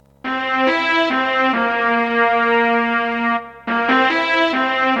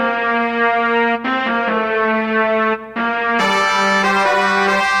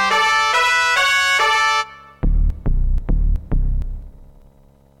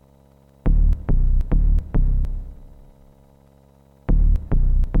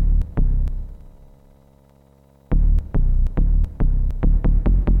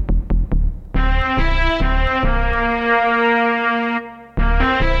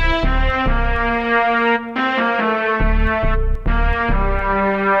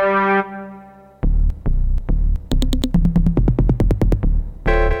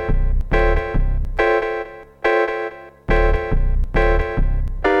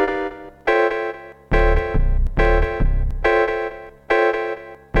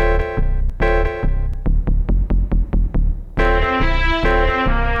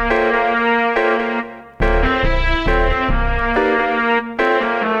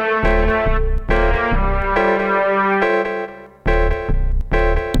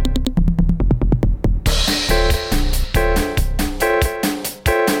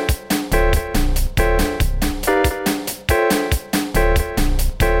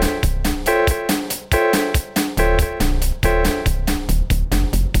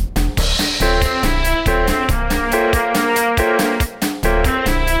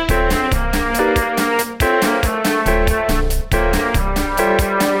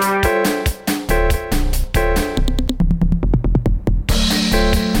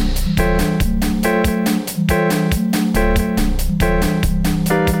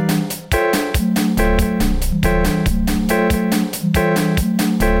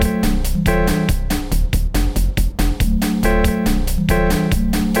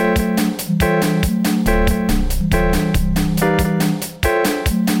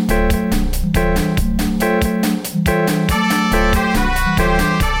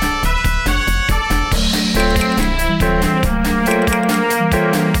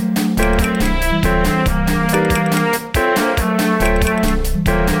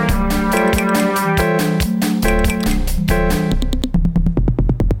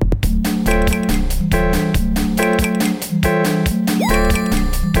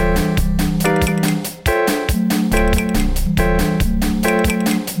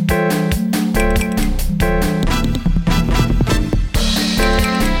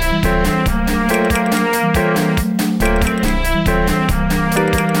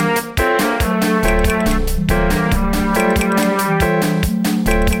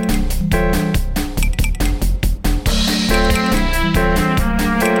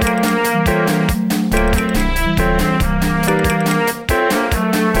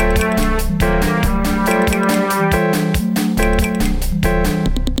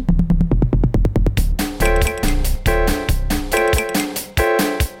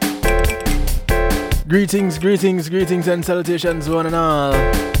Greetings, greetings, greetings and salutations one and all.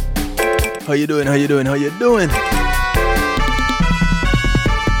 How you doing, how you doing, how you doing?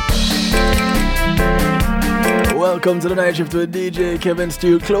 Welcome to the Night Shift with DJ Kevin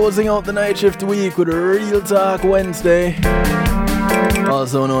Steele, closing out the Night Shift week with Real Talk Wednesday,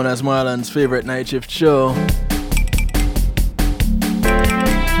 also known as Marlon's favorite night shift show.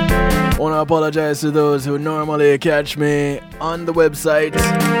 I want to apologize to those who normally catch me on the website.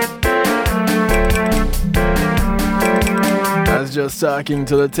 I was just talking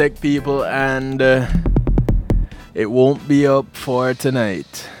to the tech people and it won't be up for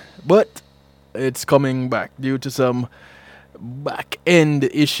tonight. But it's coming back due to some back-end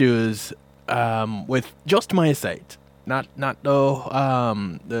issues with just my site. Not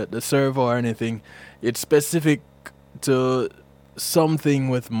the server or anything. It's specific to something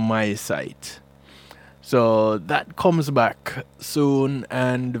with my site. So that comes back soon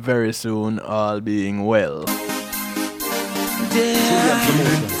and very soon, all being well.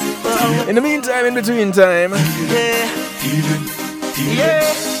 In the meantime, in between time,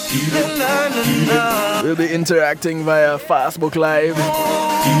 we'll be interacting via Facebook Live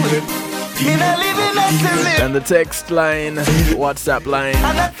and the text line, WhatsApp line,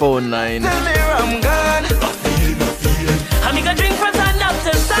 phone line. I'm gonna drink from sun up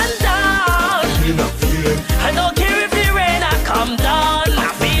to sundown. I don't care if the rain I come down.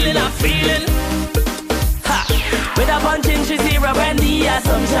 I'm feeling. Ha! With a punch in Shizira Brandy or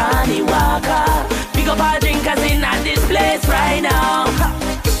some Johnny Walker. Pick up our drinkers in at this place right now. Ha!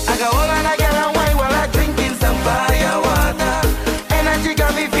 I got all and I get a wine while I'm drinking some fire water. Energy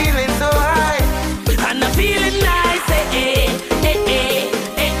got me feeling so high. And I'm feeling nice, eh, eh, eh, eh,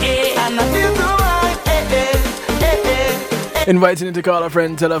 eh, eh. And I feel so high, eh, eh, eh, eh. Inviting you to call a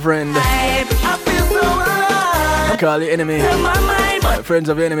friend, tell a friend. I feel so alive. Call your enemy. Friends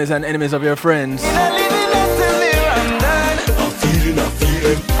of your enemies and enemies of your friends. I'm feeling.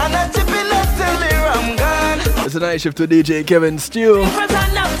 And I'm chipping up till I'm gone. It's a night shift with DJ Kevin Steele. From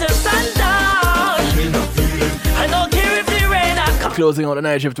sun up to sundown. I don't care if the rain I come. Closing out the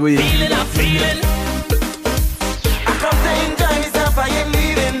night shift week. I'm feeling. I come to enjoy myself. I am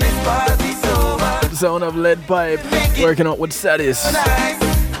leaving this party sober. Sound of lead pipe. Working out with Sadis.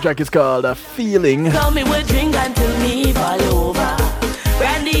 The track is called A Feeling. Tell me we'll drink until me fall over.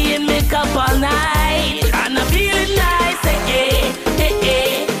 Brandy and makeup all night. And I'm feeling nice, eh, eh, eh,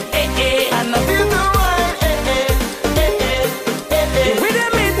 eh, eh, eh. And I feel so right, eh, eh, eh, eh, eh, eh. With a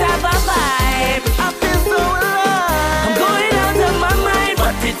bit of a vibe, I feel so alive. I'm going out of my mind,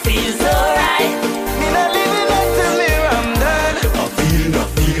 but it feels alright. Me not living until me I'm done. I'm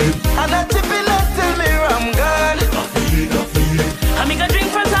feeling. And I'm chipping up till me I'm gone. I'm feeling. I'm gonna drink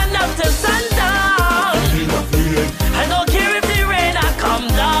from sun up to sundown. I don't care if the rain I come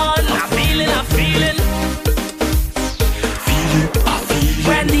down. I'm feeling.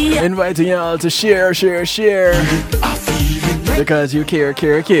 Brandy, Inviting y'all to share. Because you care.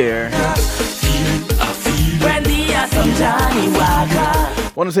 Brandy, some Johnny Walker.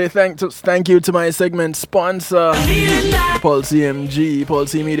 Want to say thank you to my segment sponsor, Feeling like Paul CMG, Paul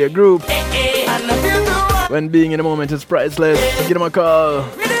C Media Group. and I feel so right. When being in the moment is priceless, give them a call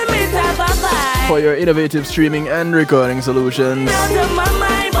With a bit of a vibe. for your innovative streaming and recording solutions. Out of my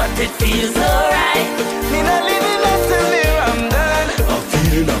mind, but it feels alright. Me not living until me I'm done. I'm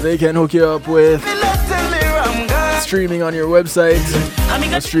feeling. They can hook you up with Until me I'm gone. streaming on your website, I'm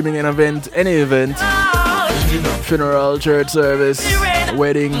gonna streaming an event, any event, funeral, church service,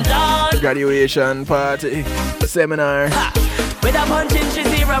 wedding, down. graduation, party, seminar. With a punch in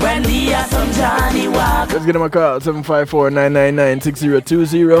Shizira Brandy or some Johnny Walker. Let's give them a call,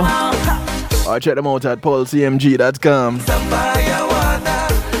 754-999-6020, or check them out at paulcmg.com. Some fire water.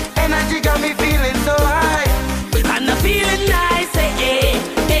 Energy got me feeling so high. And I'm feeling nice, eh, eh,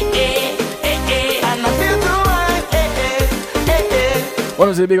 eh, eh, eh, eh. And I feel so right, eh, eh, eh, eh. Want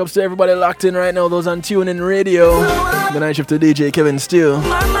to say big ups to everybody locked in right now, those on TuneIn Radio. The night shift to DJ Kevin Steele.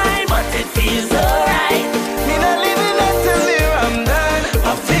 My mind, but it feels alright. Me not living until me I'm done.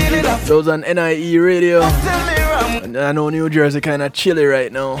 I'm feeling. Those on NIE Radio. Till me I'm And I know New Jersey kind of chilly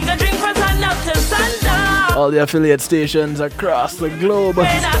right now. gonna drink from sun up to sundown. All the affiliate stations across the globe. When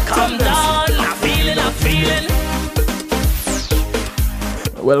I come down, I'm feeling.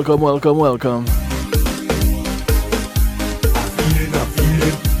 Welcome.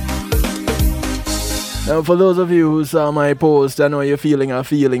 Now, for those of you who saw my post, I know you're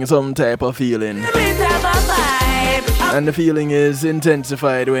feeling some type of feeling. And the feeling is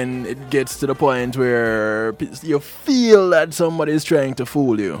intensified when it gets to the point where you feel that somebody is trying to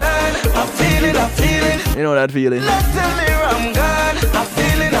fool you. I'm feeling. You know that feeling? Tell me I'm gone. I'm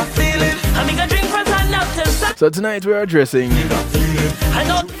feeling. I'm gonna drink from sun So tonight we're addressing I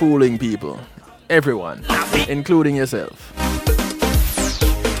know fooling people. Everyone, including yourself.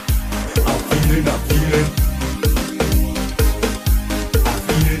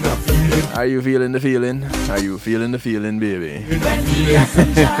 Are you feeling the feeling? Are you feeling the feeling, baby? Randy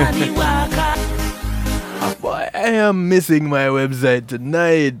and Johnny Walker. Boy, I am missing my website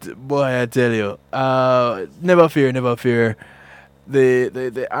tonight. Boy, I tell you. Never fear, never fear.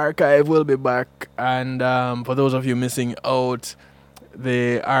 The archive will be back, and for those of you missing out,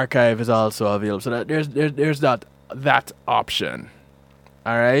 the archive is also available. So that there's that option.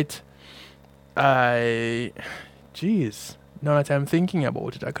 All right. Jeez. Now that I'm thinking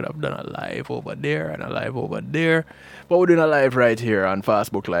about it, I could have done a live over there and a live over there, but we're doing a live right here on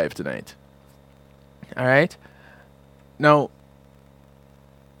Facebook Live tonight. All right. Now,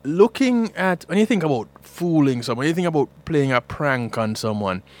 looking at when you think about fooling someone, you think about playing a prank on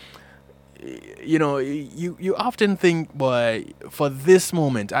someone. You know, you often think, boy, for this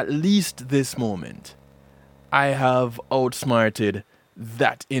moment, at least this moment, I have outsmarted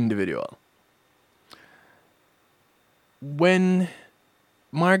that individual. When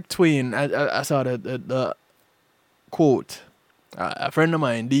Mark Twain, I saw the quote, a friend of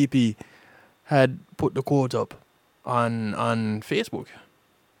mine, DP, had put the quote up on Facebook.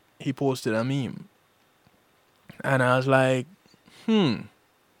 He posted a meme. And I was like,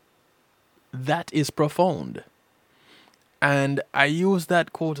 that is profound. And I used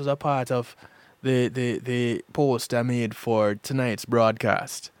that quote as a part of the post I made for tonight's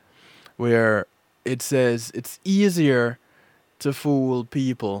broadcast, where it says it's easier to fool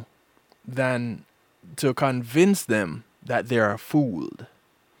people than to convince them that they are fooled.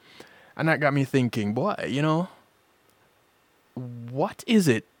 And that got me thinking, boy, you know, what is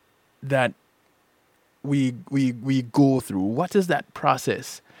it that we go through? What is that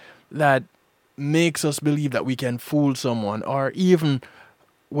process that makes us believe that we can fool someone, or even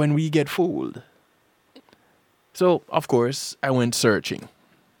when we get fooled? So, of course, I went searching.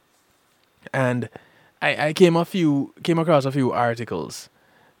 And I came across a few articles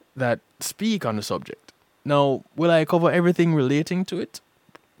that speak on the subject. Now, will I cover everything relating to it?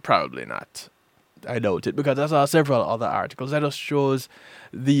 Probably not. I doubt it, because I saw several other articles that just shows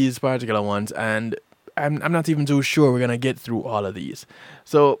these particular ones, and I'm not even too sure we're gonna get through all of these.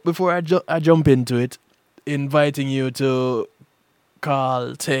 So before I jump into it, inviting you to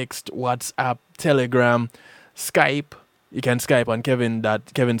call, text, WhatsApp, Telegram, Skype. You can Skype on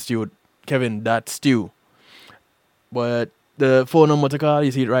Kevin.stew. But the phone number to call,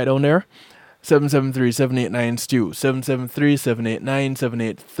 you see it right down there. 773-789-STEW.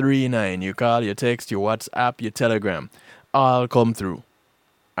 773-789-7839. You call, you text, you WhatsApp, you Telegram. All come through.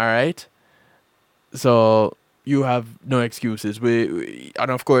 Alright? So you have no excuses.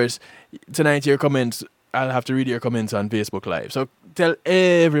 And of course, tonight your comments, I'll have to read your comments on Facebook Live. So tell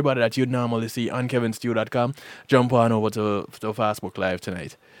everybody that you'd normally see on kevinstew.com. Jump on over to Facebook Live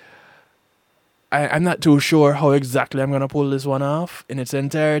tonight. I'm not too sure how exactly I'm going to pull this one off in its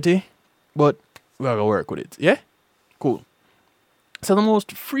entirety, but we're going to work with it. Yeah? Cool. So the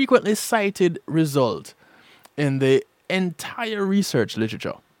most frequently cited result in the entire research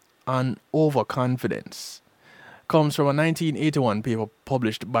literature on overconfidence comes from a 1981 paper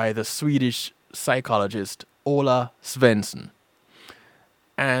published by the Swedish psychologist Ola Svensson.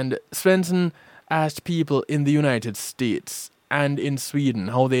 And Svensson asked people in the United States and in Sweden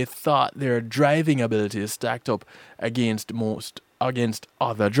how they thought their driving abilities stacked up against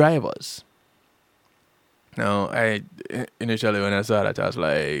other drivers. Now, I initially when I saw that, I was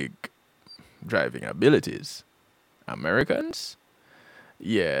like, driving abilities? Americans?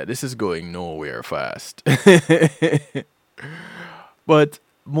 Yeah, this is going nowhere fast. But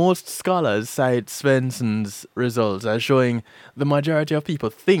most scholars cite Svensson's results as showing the majority of people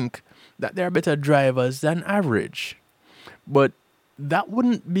think that they're better drivers than average. But that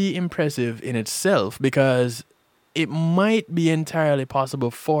wouldn't be impressive in itself, because it might be entirely possible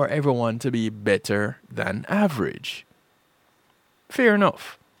for everyone to be better than average. Fair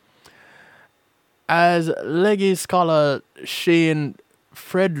enough. As Leggy scholar Shane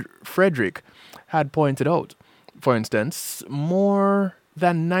Frederick had pointed out, for instance, more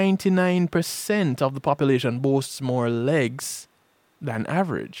than 99% of the population boasts more legs than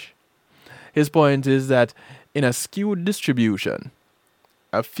average. His point is that in a skewed distribution,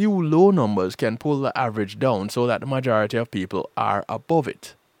 a few low numbers can pull the average down so that the majority of people are above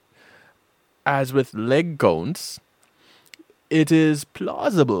it. As with leg counts, it is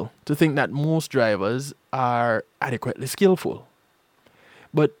plausible to think that most drivers are adequately skillful.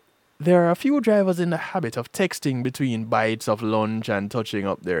 But there are a few drivers in the habit of texting between bites of lunch and touching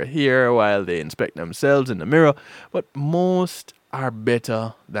up their hair while they inspect themselves in the mirror, but most are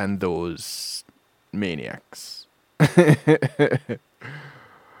better than those maniacs.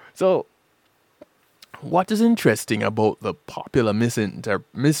 So, what is interesting about the popular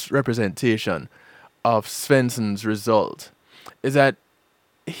misrepresentation of Svensson's result is that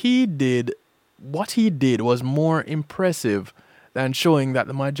what he did was more impressive than showing that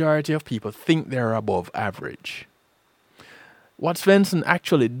the majority of people think they're above average. What Svensson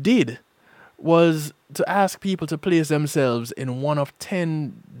actually did was to ask people to place themselves in one of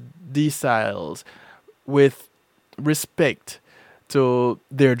 10 deciles with respect to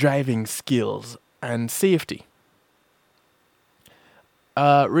their driving skills and safety.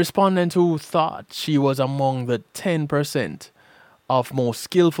 A respondent who thought she was among the 10% of most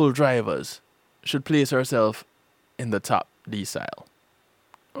skillful drivers should place herself in the top decile.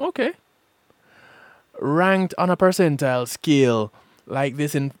 Okay. Ranked on a percentile scale like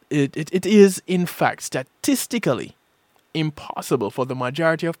this, it is in fact statistically impossible for the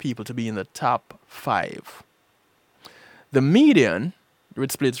majority of people to be in the top 5. The median,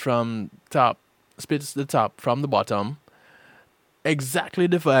 which splits the top from the bottom, exactly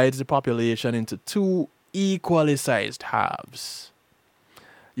divides the population into 2 equally sized halves.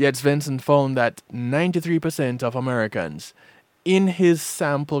 Yet Svensson found that 93% of Americans in his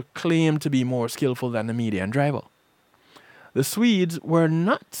sample claimed to be more skillful than the median driver. The Swedes were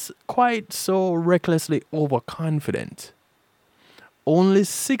not quite so recklessly overconfident. Only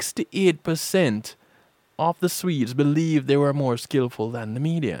 68% of the Swedes believed they were more skillful than the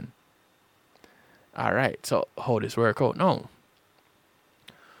median. Alright, so how this work out now?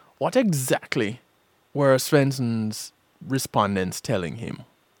 What exactly were Svensson's respondents telling him?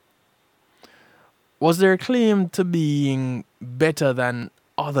 Was their claim to being better than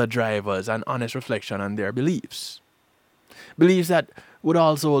other drivers an honest reflection on their beliefs? Beliefs that would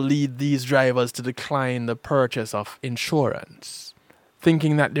also lead these drivers to decline the purchase of insurance,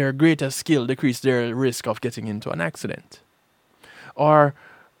 thinking that their greater skill decreased their risk of getting into an accident? Or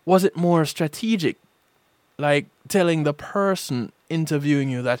was it more strategic, like telling the person interviewing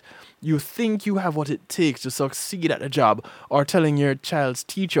you that you think you have what it takes to succeed at a job, or telling your child's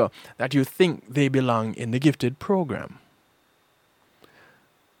teacher that you think they belong in the gifted program?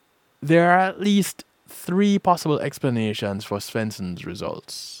 There are at least 3 possible explanations for Svensson's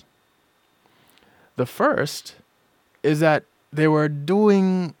results. The first is that what they were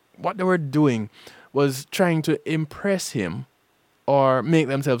doing was trying to impress him or make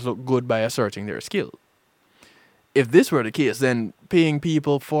themselves look good by asserting their skill. If this were the case, then paying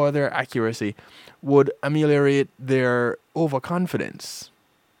people for their accuracy would ameliorate their overconfidence.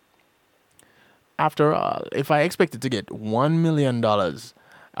 After all, if I expected to get $1 million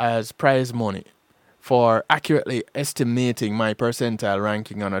as prize money for accurately estimating my percentile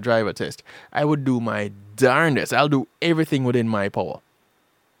ranking on a driver test, I would do my darndest. I'll do everything within my power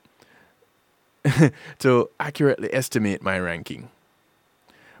to accurately estimate my ranking.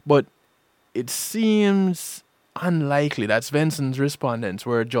 But it seems unlikely that Svensson's respondents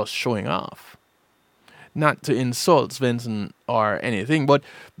were just showing off. Not to insult Svensson or anything, but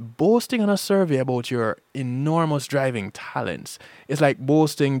boasting on a survey about your enormous driving talents is like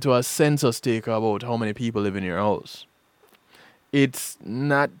boasting to a census taker about how many people live in your house. It's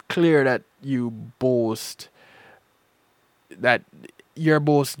not clear that your boast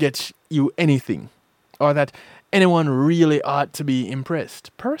gets you anything, or that anyone really ought to be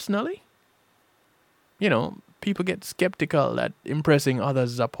impressed. Personally, people get skeptical that impressing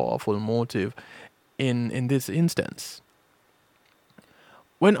others is a powerful motive in this instance.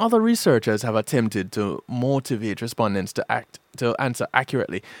 When other researchers have attempted to motivate respondents to answer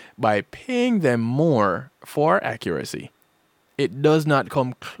accurately by paying them more for accuracy, it does not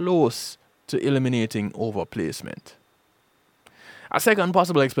come close to eliminating overplacement. A second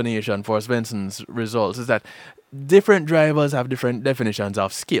possible explanation for Svensson's results is that different drivers have different definitions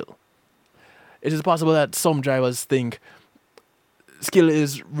of skill. It is possible that some drivers think skill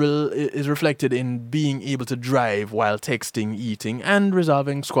is reflected in being able to drive while texting, eating, and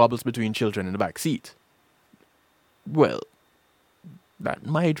resolving squabbles between children in the back seat. Well, that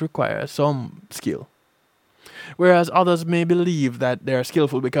might require some skill. Whereas others may believe that they're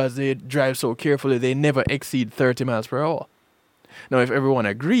skillful because they drive so carefully they never exceed 30 miles per hour. Now, if everyone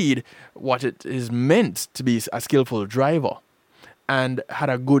agreed what it is meant to be a skillful driver and had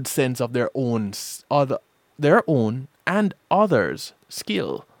a good sense of their own and others'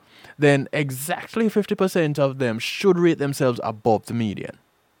 skill, then exactly 50% of them should rate themselves above the median.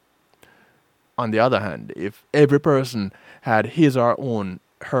 On the other hand, if every person had his or her own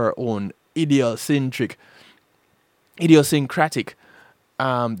her own idiosyncratic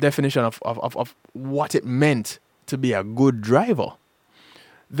definition of what it meant to be a good driver,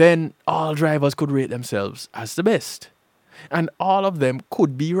 then all drivers could rate themselves as the best. And all of them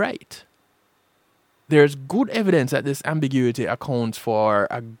could be right. There's good evidence that this ambiguity accounts for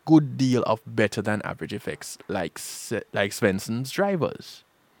a good deal of better than average effects, like Svensson's drivers.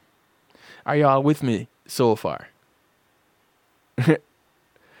 Are y'all with me so far?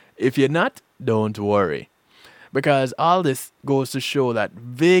 If you're not, don't worry. Because all this goes to show that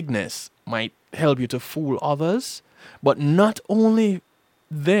vagueness might help you to fool others, but not only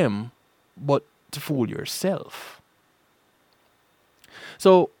them, but to fool yourself.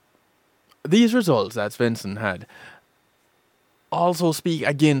 So, these results that Svensson had also speak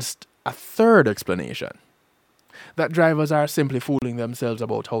against a third explanation, that drivers are simply fooling themselves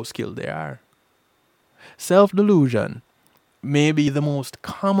about how skilled they are. Self-delusion may be the most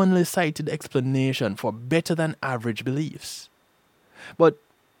commonly cited explanation for better than average beliefs. But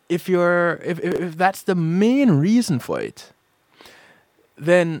if that's the main reason for it,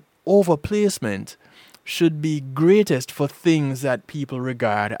 then overplacement should be greatest for things that people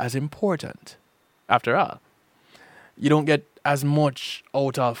regard as important. After all, you don't get as much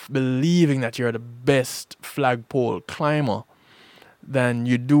out of believing that you're the best flagpole climber than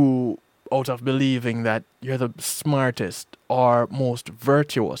you do out of believing that you're the smartest or most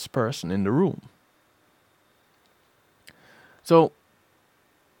virtuous person in the room. So,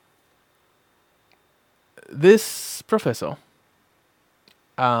 this professor,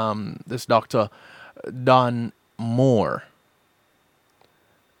 this Dr. Don Moore,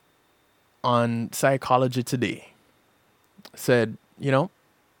 on Psychology Today, said,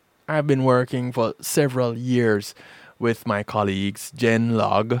 I've been working for several years with my colleagues Jen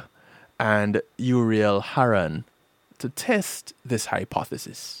Log and Uriel Haran to test this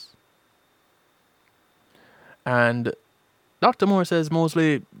hypothesis. And Dr. Moore says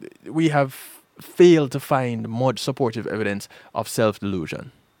mostly we have failed to find much supportive evidence of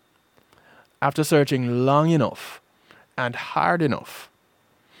self-delusion. After searching long enough and hard enough,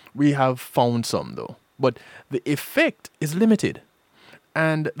 we have found some though. But the effect is limited,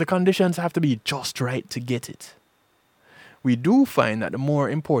 and the conditions have to be just right to get it. We do find that the more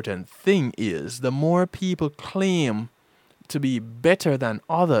important thing is the more people claim to be better than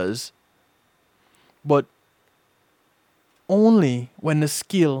others, but only when the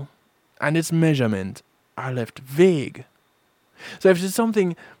skill and its measurement are left vague. So if it's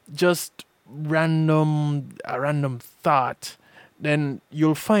something just a random thought, then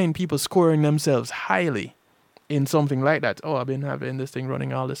you'll find people scoring themselves highly in something like that. Oh, I've been having this thing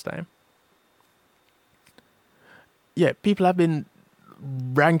running all this time. Yeah, people have been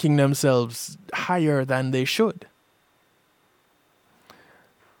ranking themselves higher than they should.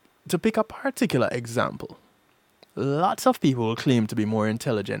 To pick a particular example, lots of people will claim to be more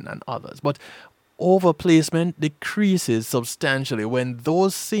intelligent than others, but overplacement decreases substantially when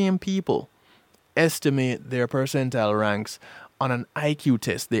those same people estimate their percentile ranks on an IQ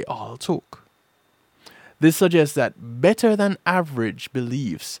test they all took. This suggests that better than average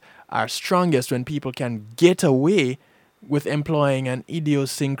beliefs are strongest when people can get away with employing an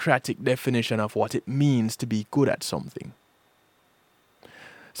idiosyncratic definition of what it means to be good at something.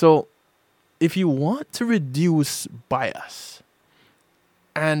 So, if you want to reduce bias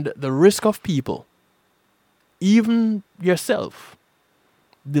and the risk of people, even yourself,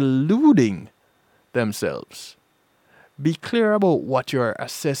 deluding themselves, be clear about what you're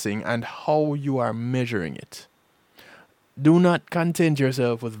assessing and how you are measuring it. Do not content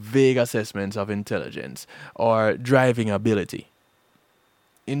yourself with vague assessments of intelligence or driving ability.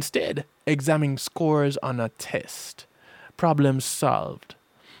 Instead, examine scores on a test, problems solved,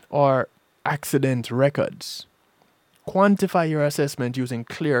 or accident records. Quantify your assessment using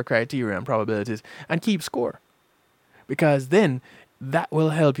clear criteria and probabilities and keep score. Because then that will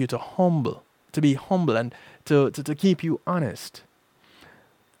help you to be humble and to keep you honest.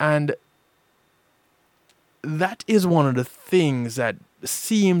 And that is one of the things that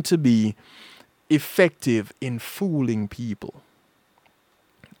seem to be effective in fooling people.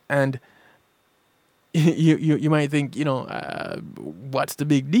 And you might think, what's the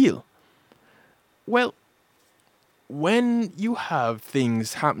big deal? Well, when you have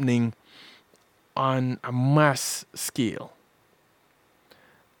things happening on a mass scale,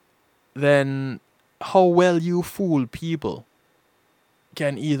 then how well you fool people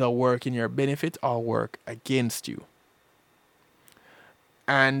can either work in your benefit or work against you.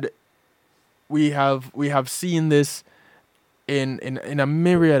 And we have seen this in a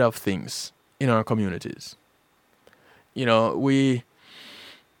myriad of things in our communities. We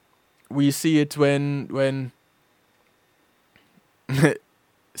We see it when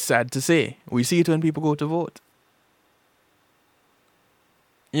sad to say, we see it when people go to vote.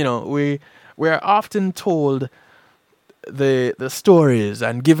 You know, we are often told the stories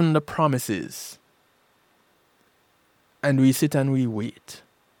and given the promises, and we sit and we wait.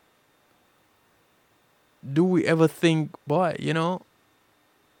 Do we ever think, boy,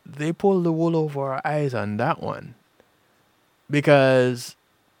 they pulled the wool over our eyes on that one? Because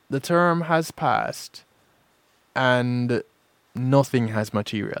the term has passed and nothing has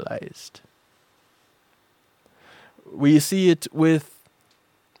materialized. We see it with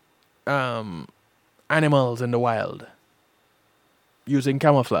animals in the wild using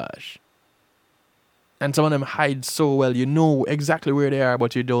camouflage. And some of them hide so well, you know exactly where they are,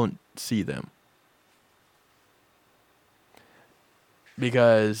 but you don't see them.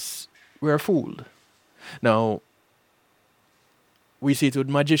 Because we're fooled. Now, we see it with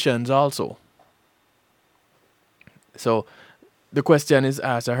magicians also. So, the question is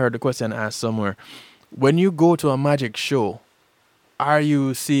asked, I heard the question asked somewhere, when you go to a magic show, are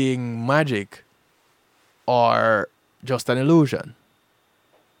you seeing magic or just an illusion?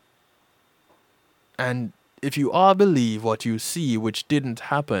 And if you all believe what you see, which didn't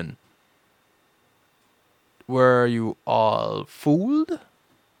happen, were you all fooled?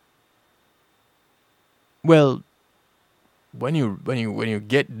 Well, when you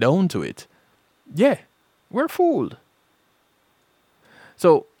get down to it, yeah, we're fooled.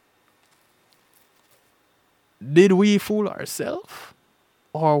 So, did we fool ourselves?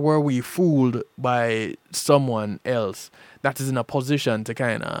 Or were we fooled by someone else that is in a position to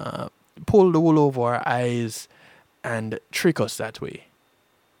kind of pull the wool over our eyes and trick us that way?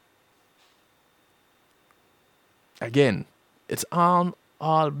 Again, it's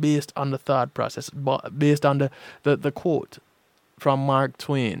all based on the thought process, based on the quote from Mark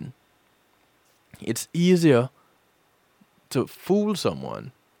Twain. It's easier to fool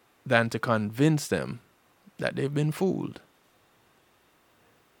someone than to convince them that they've been fooled.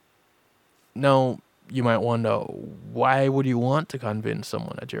 Now, you might wonder, why would you want to convince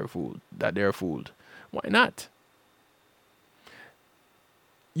someone that they're fooled? Why not?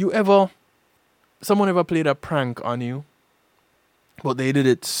 Someone ever played a prank on you, but they did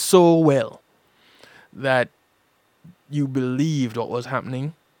it so well that you believed what was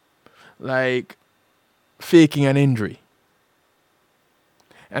happening, like faking an injury.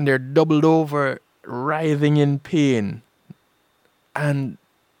 And they're doubled over, writhing in pain, and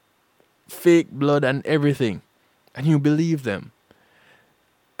fake blood and everything. And you believe them.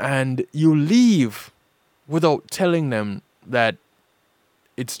 And you leave without telling them that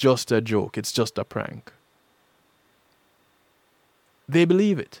it's just a joke, it's just a prank. They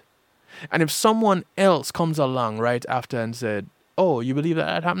believe it. And if someone else comes along right after and said, oh, you believe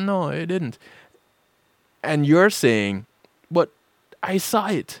that happened? No, it didn't. And you're saying, but I saw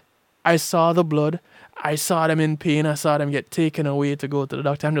it. I saw the blood. I saw them in pain. I saw them get taken away to go to the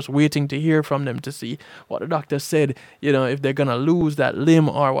doctor. I'm just waiting to hear from them to see what the doctor said, if they're going to lose that limb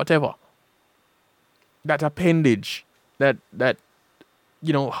or whatever. That appendage, that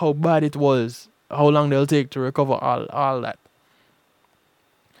how bad it was, how long they'll take to recover all that.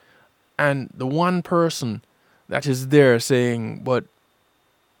 And the one person that is there saying, but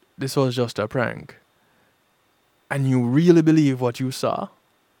this was just a prank, and you really believe what you saw?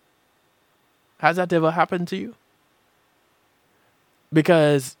 Has that ever happened to you?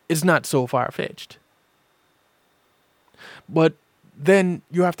 Because it's not so far-fetched. But then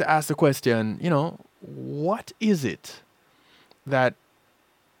you have to ask the question, what is it that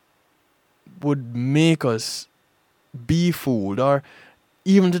would make us be fooled? Or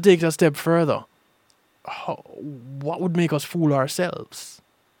even to take it a step further, what would make us fool ourselves?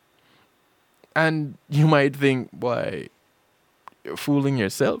 And you might think, why, you're fooling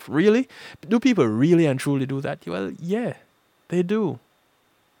yourself? Really? Do people really and truly do that? Well, yeah, they do.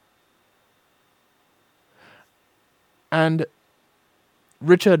 And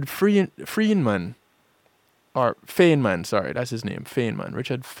Richard Feynman, sorry, that's his name, Feynman,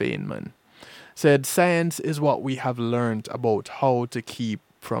 Richard Feynman, said, science is what we have learned about how to keep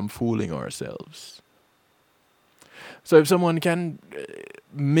from fooling ourselves. So if someone can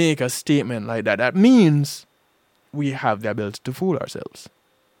make a statement like that, that means we have the ability to fool ourselves.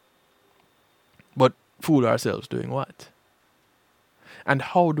 But fool ourselves doing what? And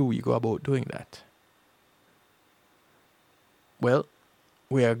how do we go about doing that? Well,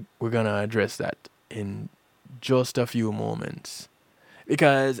 we're going to address that in just a few moments.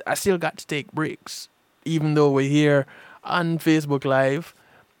 Because I still got to take breaks. Even though we're here on Facebook Live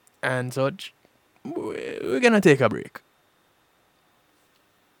and such, we're going to take a break.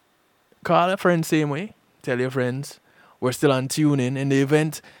 call a friend same way. Tell your friends. We're still on TuneIn. In the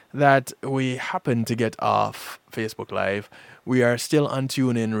event that we happen to get off Facebook Live, we are still on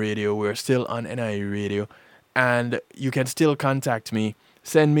TuneIn Radio. We're still on NIE Radio. And you can still contact me.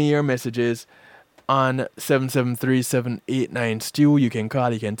 Send me your messages on 773-789-STEW. You can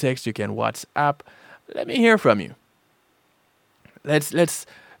call, you can text, you can WhatsApp. Let me hear from you. Let's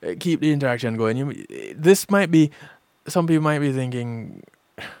keep the interaction going. This might be, some people might be thinking,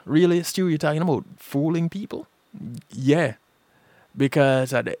 really, Stu, you're talking about fooling people? Yeah,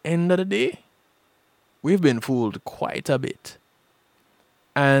 because at the end of the day, we've been fooled quite a bit,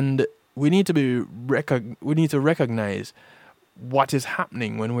 and we need to recognize what is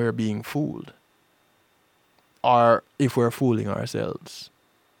happening when we're being fooled, or if we're fooling ourselves.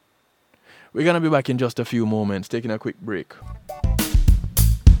 We're gonna be back in just a few moments, taking a quick break.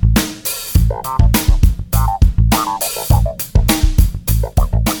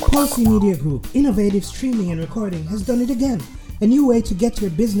 Pulsey Media Group, innovative streaming and recording, has done it again. A new way to get your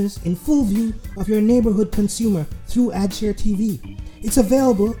business in full view of your neighborhood consumer through AdShare TV. It's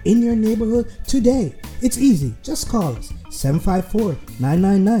available in your neighborhood today. It's easy. Just call us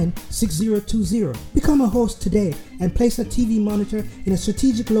 754-999-6020. Become a host today and place a TV monitor in a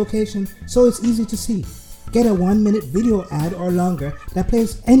strategic location so it's easy to see. Get a 1-minute video ad or longer that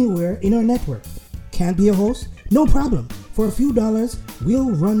plays anywhere in our network. Can't be a host? No problem. For a few dollars,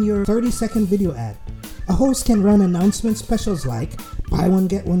 we'll run your 30-second video ad. A host can run announcement specials like buy one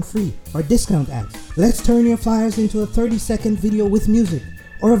get one free or discount ads. Let's turn your flyers into a 30-second video with music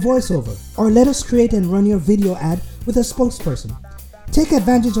or a voiceover, or let us create and run your video ad with a spokesperson. Take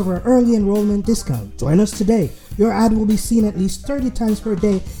advantage of our early enrollment discount. Join us today. Your ad will be seen at least 30 times per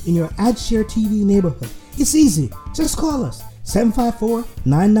day in your AdShare TV neighborhood. It's easy. Just call us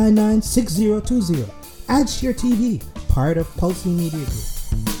 754-999-6020. AdShare TV, part of Pulsey Media Group.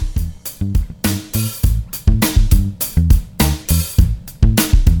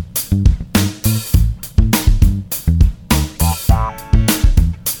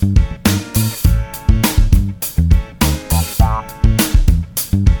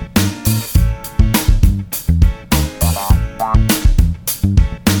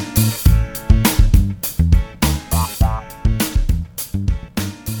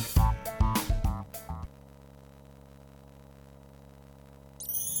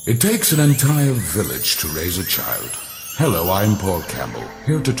 It takes an entire village to raise a child. Hello, I'm Paul Campbell,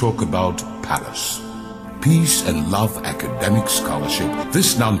 here to talk about Palace. Peace and Love Academic Scholarship.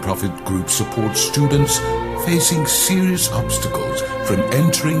 This non-profit group supports students facing serious obstacles from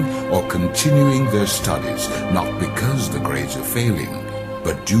entering or continuing their studies, not because the grades are failing,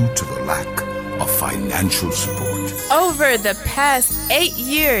 but due to the lack of financial support. Over the past 8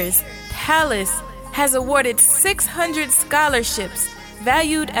 years, Palace has awarded 600 scholarships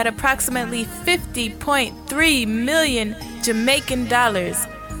valued at approximately 50.3 million Jamaican dollars,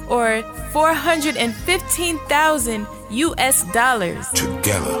 or 415,000 US dollars.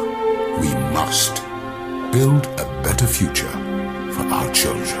 Together, we must build a better future for our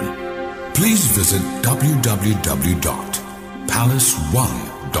children. Please visit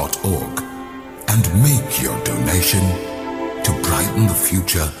www.palace1.org and make your donation to brighten the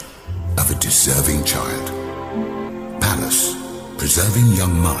future of a deserving child. Palace, preserving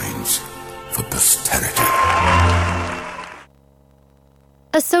young minds for posterity.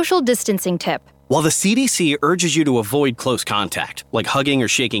 A social distancing tip. While the CDC urges you to avoid close contact, like hugging or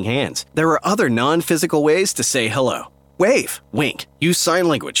shaking hands, there are other non-physical ways to say hello. Wave, wink, use sign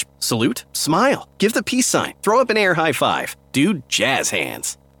language, salute, smile, give the peace sign, throw up an air high five, do jazz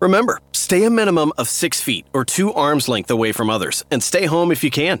hands. Remember, stay a minimum of 6 feet or 2 arms length away from others, and stay home if you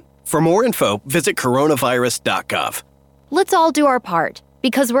can. For more info, visit coronavirus.gov. Let's all do our part,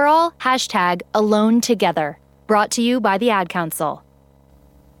 because we're all #AloneTogether. Brought to you by the Ad Council.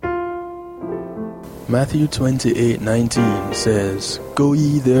 Matthew 28:19 says, "Go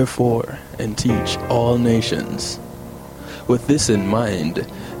ye therefore and teach all nations." With this in mind,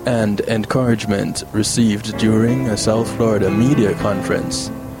 and encouragement received during a South Florida media conference,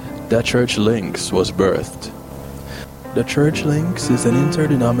 The Church Links was birthed. The Church Links is an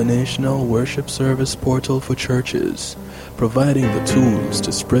interdenominational worship service portal for churches, providing the tools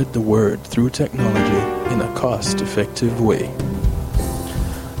to spread the word through technology in a cost-effective way.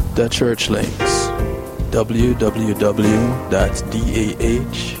 The Church Links,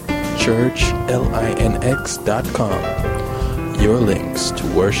 www.dahchurchlinx.com. Your links to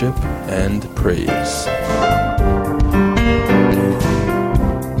worship and praise.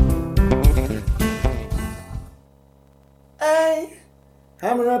 Hey,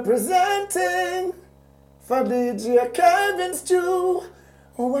 I'm representing for DJ Kevin Stew.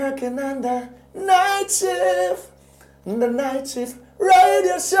 working on the night shift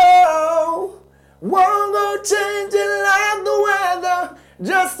radio show. Won't go changing like the weather,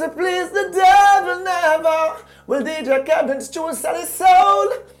 just to please the devil never. Will DJ Kevin's tune sell his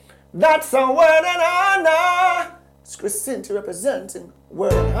soul? That's a word and honor. It's Christine to representing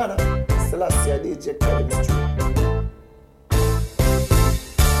word and honor. Celestia DJ Kevin's tune.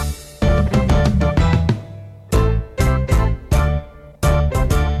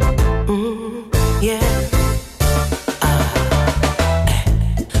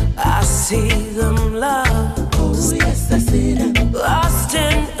 I see them love. Oh, yes, I see them. Lost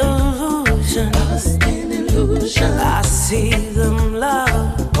in illusion. Lost in illusion. I see them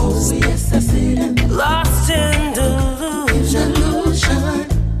love. Oh, yes, I see them. Lost in delusion. Illusion.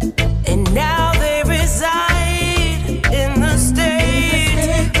 And now they reside in the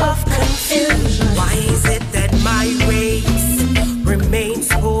state of confusion. Why is it that my race remains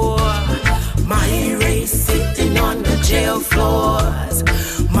poor? My race sitting on the jail floors.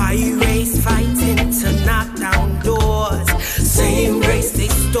 My race fighting to knock down doors. Same race they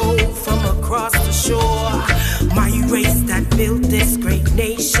stole from across the shore. My race that built this great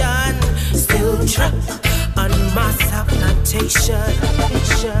nation, still trapped on my South plantation.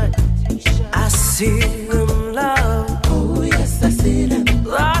 I see them love. Oh yes, I see them.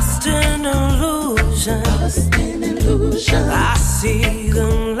 Lost in illusion. Lost in illusion. I see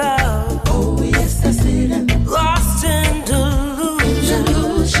them love. Oh yes, I see them. Lost in delusion.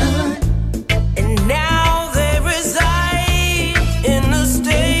 And now they reside in a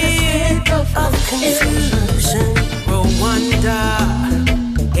state of confusion. Rwanda,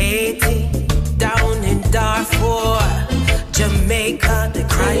 Haiti, down in Darfur, Jamaica, they're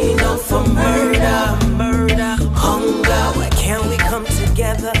crying out for murder, hunger. Why can't we come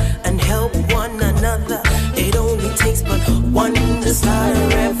together and help one another? It only takes but one to start a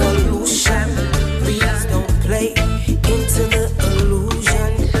revolution. Please don't play into the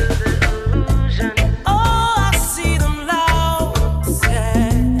illusion. Oh, I see them lost.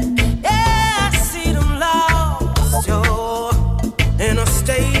 Yeah, I see them lost. You're in a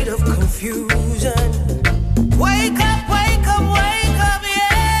state of confusion. Wake up, wake up, wake up,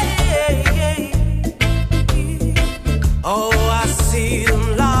 yeah. Oh, I see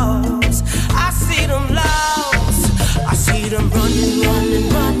them lost. I see them lost. I see them running, running,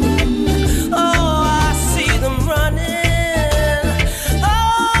 running. Oh, I see them running.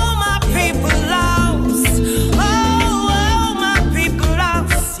 Oh, my people lost. Oh, my people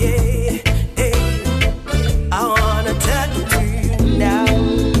lost. Yeah, hey. I wanna tell it to you now.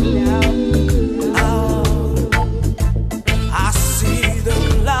 Oh, I see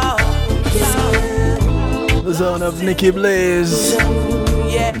them lost. The sound of Nikki Blaze.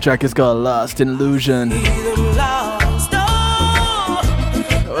 The track is called Lost in Illusion.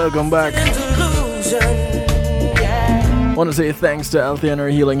 Welcome back. I want to say thanks to Althea and her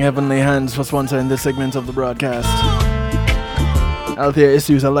Healing Heavenly Hands for sponsoring this segment of the broadcast. Althea is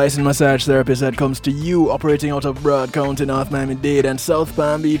a licensed massage therapist that comes to you operating out of Broad County, North Miami-Dade and South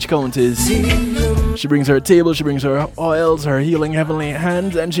Palm Beach counties. She brings her table, she brings her oils, her Healing Heavenly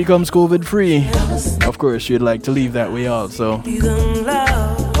Hands, and she comes COVID free. Of course, she'd like to leave that way also.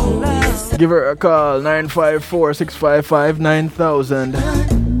 Give her a call, 954-655-9000.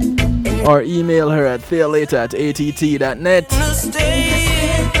 Or email her at thealater@att.net.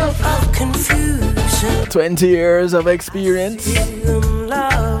 20 years of experience.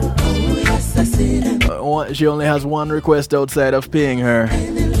 She only has one request outside of paying her.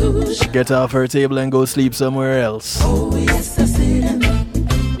 Get off her table and go sleep somewhere else.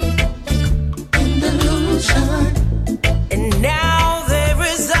 And now they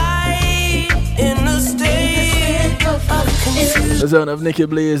reside in a state of confusion. The sound of Nikki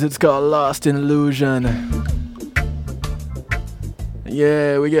Blaze, it's called Lost in Illusion.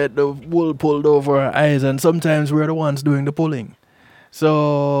 Yeah, we get the wool pulled over our eyes, and sometimes we're the ones doing the pulling.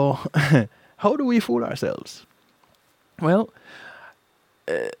 So, how do we fool ourselves? Well,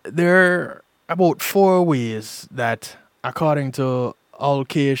 there are about 4 ways that, according to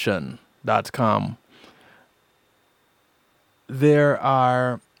Allcation.com, there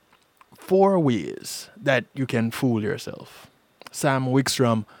are 4 ways that you can fool yourself. Sam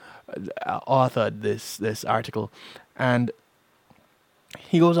Wickstrom authored this article, and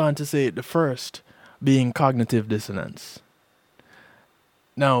he goes on to say the first being cognitive dissonance.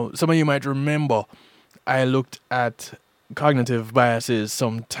 Now, some of you might remember I looked at cognitive biases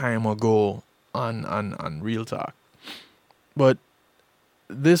some time ago on Real Talk. But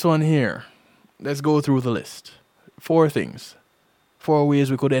this one here, let's go through the list. 4 things. 4 ways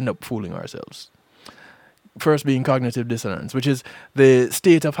we could end up fooling ourselves. First being cognitive dissonance, which is the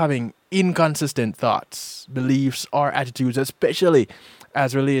state of having inconsistent thoughts, beliefs, or attitudes, especially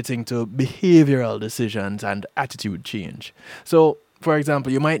as relating to behavioral decisions and attitude change. So, for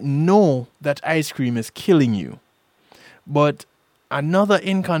example, you might know that ice cream is killing you, but another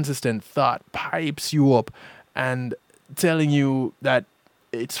inconsistent thought pipes you up and telling you that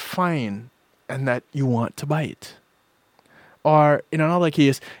it's fine and that you want to buy it. Or in another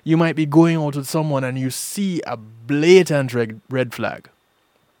case, you might be going out with someone and you see a blatant red flag.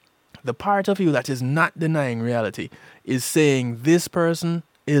 The part of you that is not denying reality is saying this person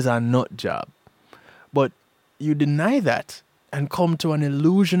is a nut job. But you deny that and come to an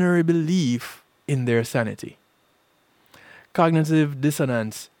illusionary belief in their sanity. Cognitive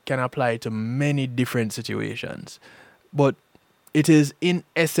dissonance can apply to many different situations, but it is in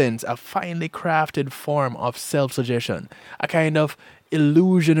essence a finely crafted form of self-suggestion, a kind of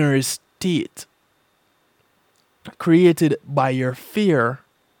illusionary state created by your fear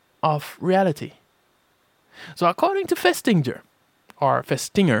of reality. So according to Festinger,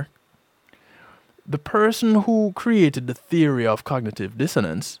 the person who created the theory of cognitive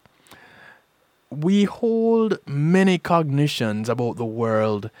dissonance, we hold many cognitions about the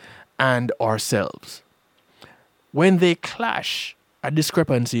world and ourselves. When they clash, a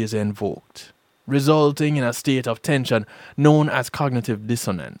discrepancy is invoked, resulting in a state of tension known as cognitive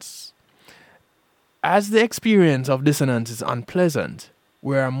dissonance. As the experience of dissonance is unpleasant,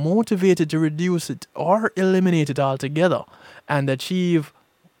 we are motivated to reduce it or eliminate it altogether and achieve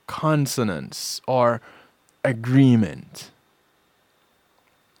consonance or agreement.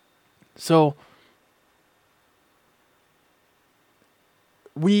 So,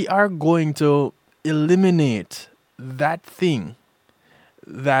 we are going to eliminate that thing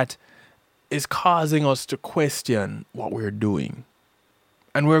that is causing us to question what we're doing.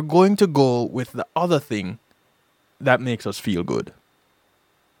 And we're going to go with the other thing that makes us feel good.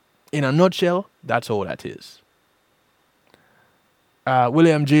 In a nutshell, that's all that is.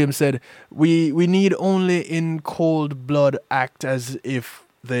 William James said, we need only in cold blood act as if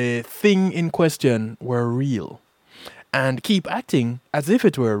the thing in question were real, and keep acting as if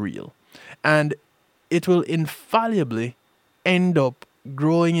it were real. And it will infallibly end up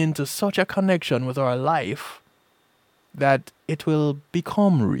growing into such a connection with our life that it will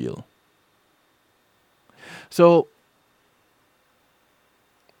become real. So,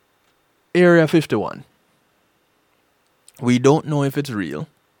 Area 51. We don't know if it's real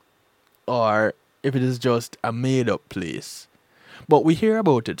or if it is just a made-up place. But we hear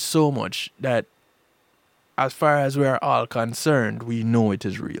about it so much that as far as we are all concerned, we know it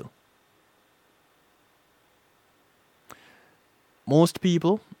is real. Most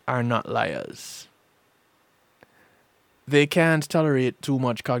people are not liars. They can't tolerate too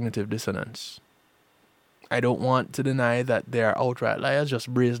much cognitive dissonance. I don't want to deny that they are outright liars,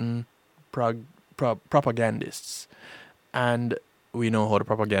 just brazen propagandists. And we know how the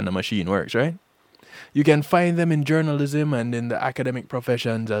propaganda machine works, right? You can find them in journalism and in the academic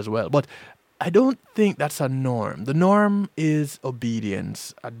professions as well. But I don't think that's a norm. The norm is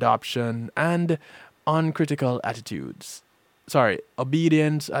obedience, adoption, and uncritical attitudes.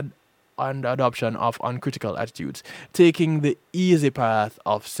 Obedience and adoption of uncritical attitudes, taking the easy path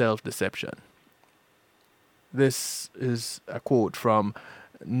of self-deception. This is a quote from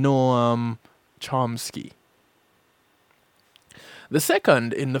Noam Chomsky. The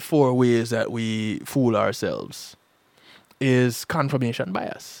second in the 4 ways that we fool ourselves is confirmation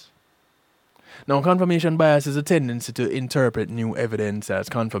bias. Now, confirmation bias is a tendency to interpret new evidence as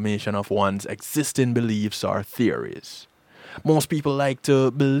confirmation of one's existing beliefs or theories. Most people like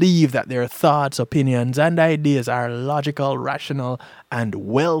to believe that their thoughts, opinions, and ideas are logical, rational, and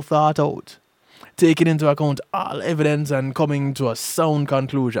well thought out, taking into account all evidence and coming to a sound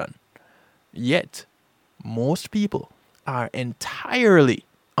conclusion. Yet, most people are entirely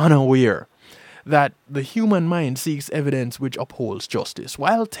unaware that the human mind seeks evidence which upholds justice,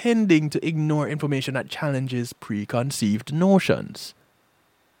 while tending to ignore information that challenges preconceived notions.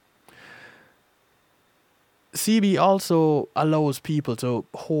 CB also allows people to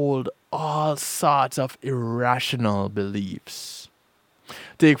hold all sorts of irrational beliefs.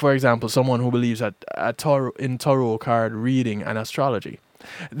 Take, for example, someone who believes that in tarot card reading and astrology.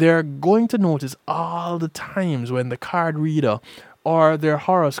 They're going to notice all the times when the card reader or their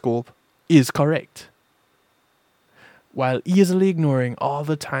horoscope is correct, while easily ignoring all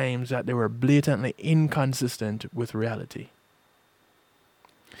the times that they were blatantly inconsistent with reality.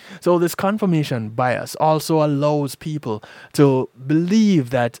 So this confirmation bias also allows people to believe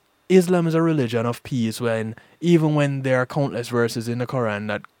that Islam is a religion of peace even when there are countless verses in the Quran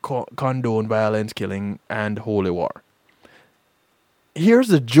that condone violence, killing, and holy war. Here's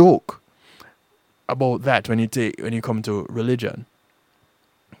the joke about that when you come to religion.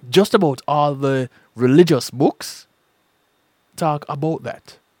 Just about all the religious books talk about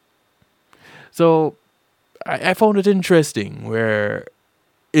that. So I found it interesting where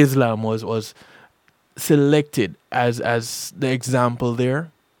Islam was selected as the example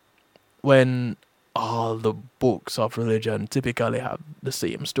there, when all the books of religion typically have the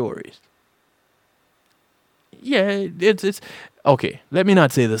same stories. Yeah, it's okay. Let me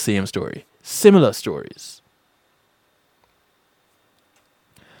not say the same story. Similar stories.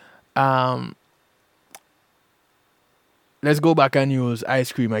 Let's go back and use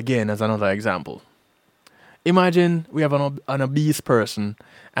ice cream again as another example. Imagine we have an obese person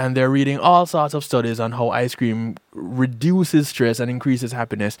and they're reading all sorts of studies on how ice cream reduces stress and increases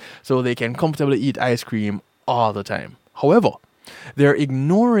happiness so they can comfortably eat ice cream all the time. However, they're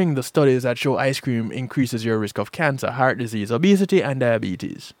ignoring the studies that show ice cream increases your risk of cancer, heart disease, obesity, and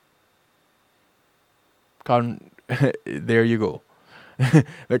diabetes. There you go.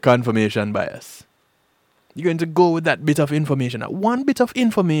 The confirmation bias. You're going to go with that bit of information, that one bit of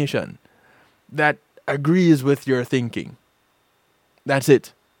information that agrees with your thinking. That's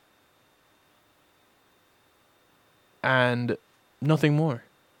it. And nothing more.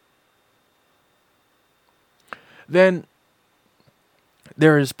 Then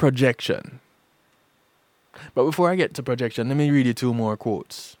there is projection. But before I get to projection, let me read you two more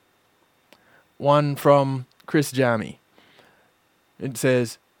quotes. One from Chris Jami. It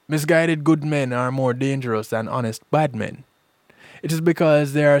says, "Misguided good men are more dangerous than honest bad men. It is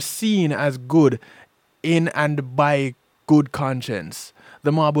because they are seen as good in and by good conscience.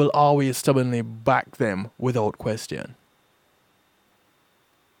 The mob will always stubbornly back them without question."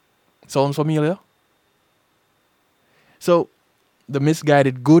 Sounds familiar? So, the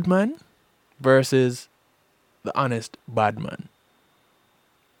misguided good man versus the honest bad man.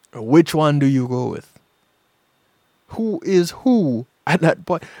 Which one do you go with? Who is who at that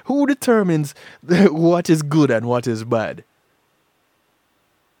point? Who determines what is good and what is bad?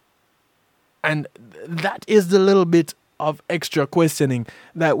 And that is the little bit of extra questioning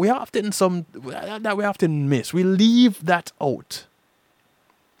that we often miss. We leave that out.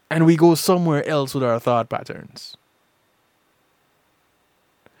 And we go somewhere else with our thought patterns.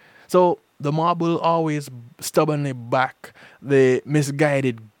 So the mob will always stubbornly back the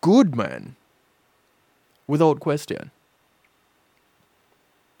misguided good man without question.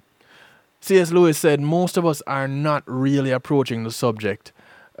 C.S. Lewis said most of us are not really approaching the subject,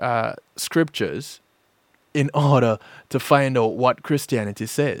 scriptures, in order to find out what Christianity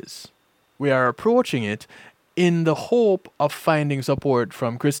says. We are approaching it in the hope of finding support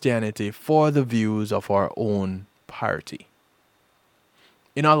from Christianity for the views of our own party.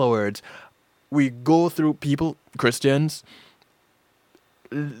 In other words, we go through people, Christians,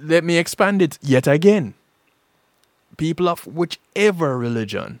 let me expand it yet again. People of whichever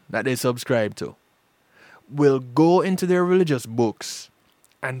religion that they subscribe to will go into their religious books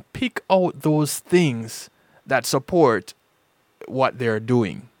and pick out those things that support what they're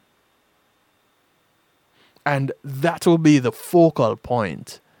doing. And that will be the focal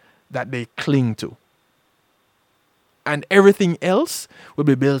point that they cling to. And everything else will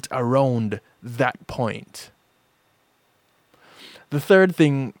be built around that point. The third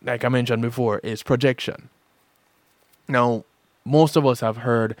thing, like I mentioned before, is projection. Now, most of us have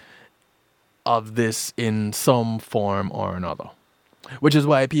heard of this in some form or another, which is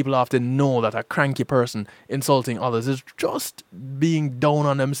why people often know that a cranky person insulting others is just being down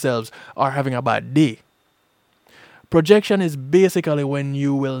on themselves or having a bad day. Projection is basically when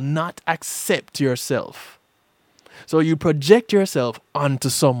you will not accept yourself. So you project yourself onto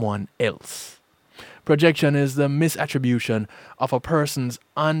someone else. Projection is the misattribution of a person's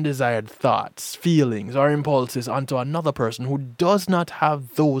undesired thoughts, feelings, or impulses onto another person who does not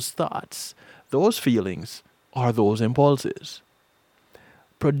have those thoughts, those feelings, or those impulses.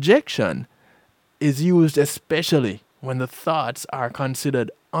 Projection is used especially when the thoughts are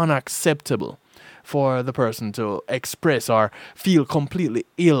considered unacceptable for the person to express or feel completely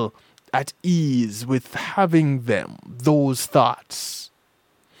ill at ease with having those thoughts.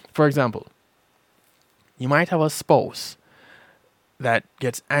 For example, you might have a spouse that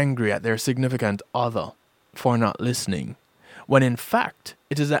gets angry at their significant other for not listening, when in fact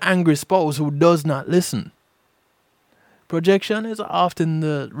it is the angry spouse who does not listen. Projection is often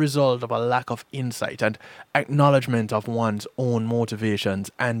the result of a lack of insight and acknowledgement of one's own motivations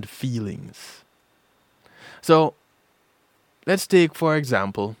and feelings. So, let's take, for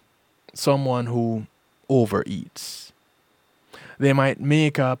example, someone who overeats. They might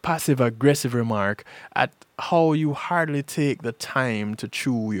make a passive-aggressive remark at how you hardly take the time to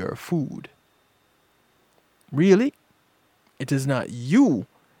chew your food. Really, it is not you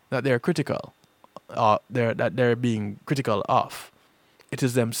that they're critical, that they're being critical of. It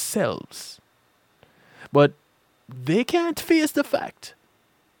is themselves. But they can't face the fact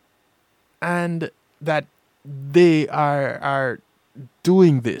and that they are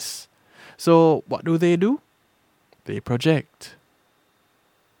doing this. So what do? They project.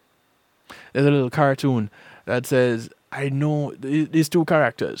 There's a little cartoon that says, I know these two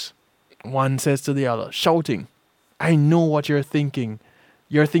characters. One says to the other, shouting, I know what you're thinking.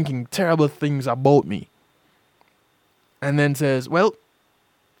 You're thinking terrible things about me. And then says, well,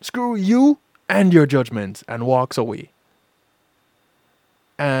 screw you and your judgments, and walks away.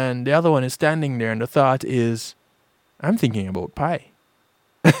 And the other one is standing there, and the thought is, I'm thinking about pie.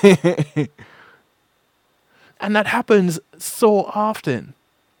 And that happens so often.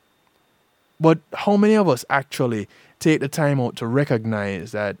 But how many of us actually take the time out to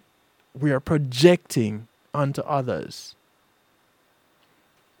recognize that we are projecting onto others?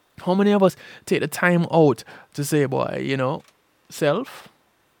 How many of us take the time out to say, boy, self,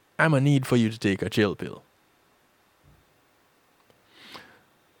 I'm a need for you to take a chill pill.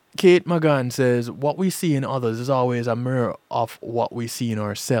 Kate McGann says, what we see in others is always a mirror of what we see in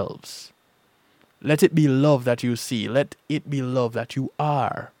ourselves. Let it be love that you see. Let it be love that you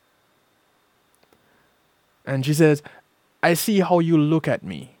are. And she says, I see how you look at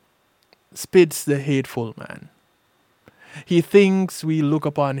me. Spits the hateful man. He thinks we look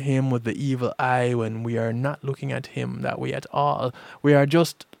upon him with the evil eye when we are not looking at him that way at all. We are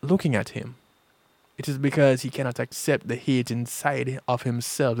just looking at him. It is because he cannot accept the hate inside of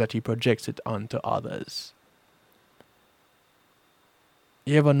himself that he projects it onto others.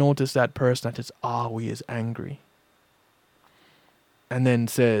 You ever notice that person that is always angry? And then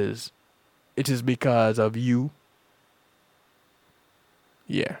says, it is because of you?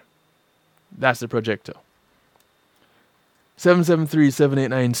 Yeah. That's the projector.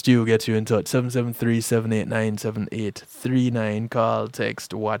 773-789-STEW gets you in touch. 773-789-7839. Call, text,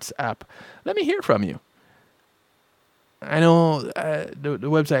 WhatsApp. Let me hear from you. I know the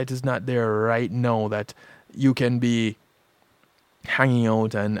website is not there right now that you can be hanging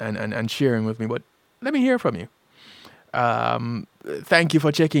out and sharing with me, but let me hear from you. Thank you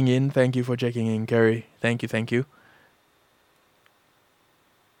for checking in. Thank you for checking in, Kerry. Thank you.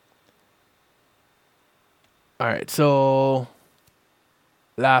 All right, so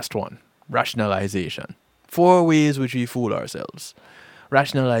last one, rationalization. 4 ways which we fool ourselves.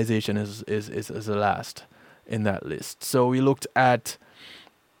 Rationalization is the last in that list. So we looked at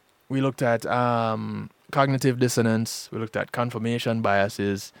cognitive dissonance, we looked at confirmation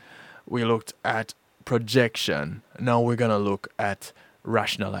biases, we looked at projection. Now we're going to look at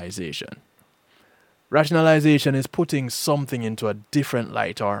rationalization. Rationalization is putting something into a different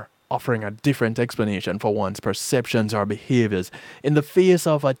light or offering a different explanation for one's perceptions or behaviors in the face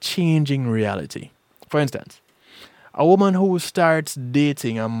of a changing reality. For instance, a woman who starts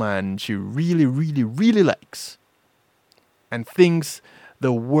dating a man she really, really, really likes and thinks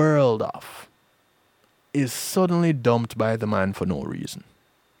the world of is suddenly dumped by the man for no reason.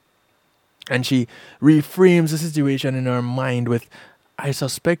 And she reframes the situation in her mind with, I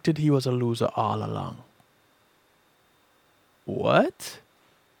suspected he was a loser all along. What?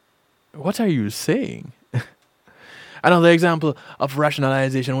 What are you saying? Another example of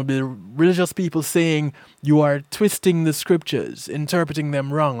rationalization would be religious people saying you are twisting the scriptures, interpreting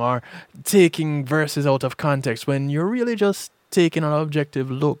them wrong, or taking verses out of context when you're really just taking an objective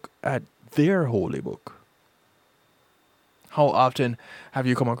look at their holy book. How often have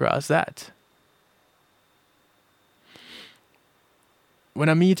you come across that? When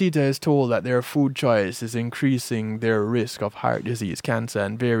a meat eater is told that their food choice is increasing their risk of heart disease, cancer,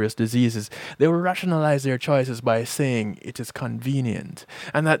 and various diseases, they will rationalize their choices by saying it is convenient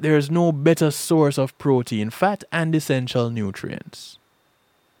and that there is no better source of protein, fat, and essential nutrients.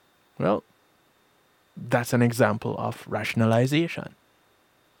 Well, that's an example of rationalization.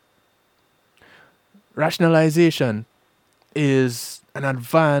 Rationalization is an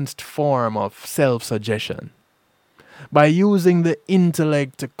advanced form of self-suggestion. By using the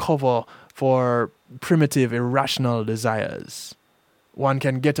intellect to cover for primitive, irrational desires, one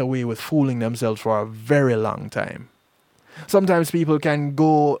can get away with fooling themselves for a very long time. Sometimes people can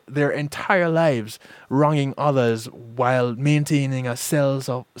go their entire lives wronging others while maintaining a sense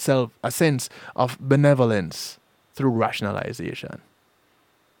of benevolence through rationalization.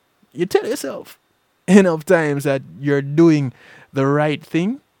 You tell yourself enough times that you're doing the right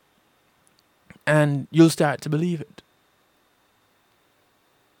thing, And you'll start to believe it.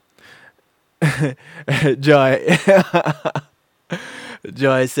 Joy.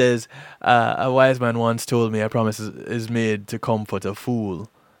 Joy says, a wise man once told me a promise is made to comfort a fool.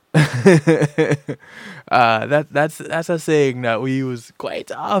 That's a saying that we use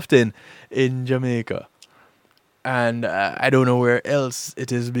quite often in Jamaica. And I don't know where else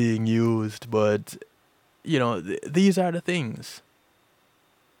it is being used, but, you know, these are the things.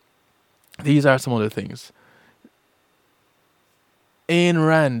 These are some of the things. Ayn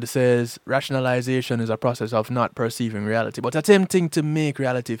Rand says rationalization is a process of not perceiving reality, but attempting to make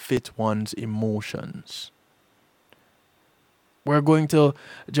reality fit one's emotions. We're going to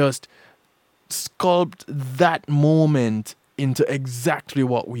just sculpt that moment into exactly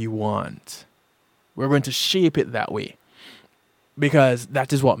what we want. We're going to shape it that way because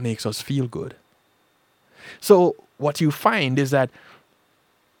that is what makes us feel good. So what you find is that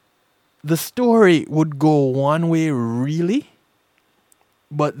the story would go one way really,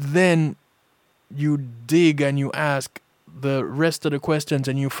 but then you dig and you ask the rest of the questions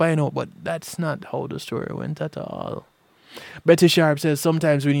and you find out, but that's not how the story went at all. Betty Sharp says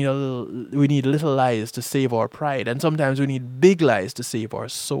sometimes we need little lies to save our pride, and sometimes we need big lies to save our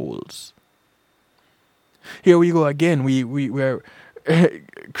souls. Here we go again. We're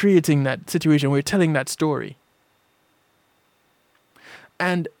creating that situation. We're telling that story.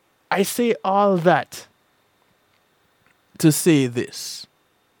 And I say all that to say this.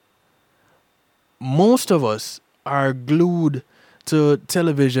 Most of us are glued to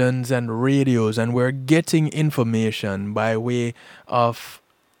televisions and radios, and we're getting information by way of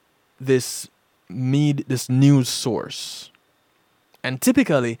this news source. And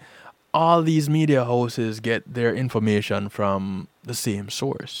typically, all these media houses get their information from the same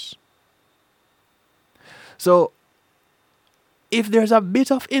source. So, if there's a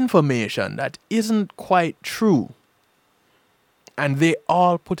bit of information that isn't quite true, and they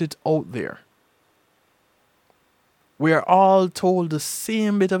all put it out there, we're all told the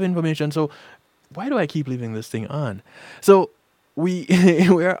same bit of information. So why do I keep leaving this thing on? So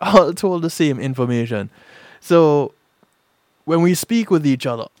we're all told the same information. So when we speak with each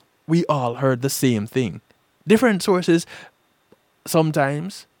other, we all heard the same thing. Different sources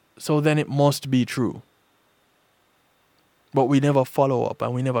sometimes, so then it must be true. But we never follow up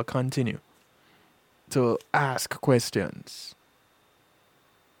and we never continue to ask questions.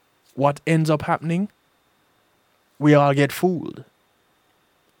 What ends up happening? We all get fooled.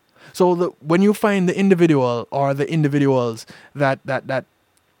 So when you find the individual or the individuals that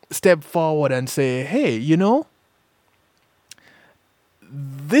step forward and say, hey, you know,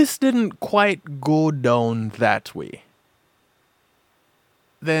 this didn't quite go down that way,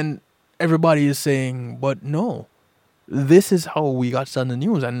 then everybody is saying, but no, this is how we got on the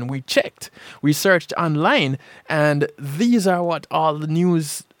news, and we checked, we searched online, and these are what all the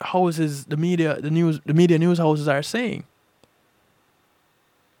news houses, the media news houses are saying.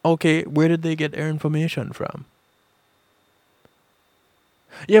 Okay, where did they get their information from?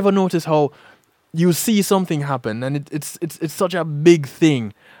 You ever notice how you see something happen and it's such a big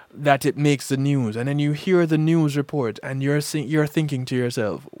thing that it makes the news, and then you hear the news report and you're thinking to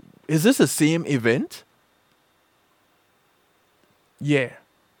yourself, is this the same event? Yeah,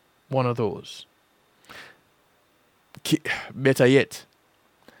 one of those. Better yet,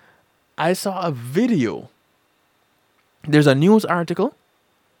 I saw a video. There's a news article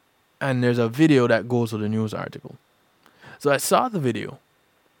and there's a video that goes with the news article. So I saw the video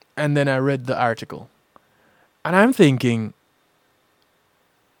and then I read the article. And I'm thinking,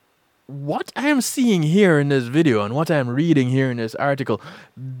 what I am seeing here in this video and what I'm reading here in this article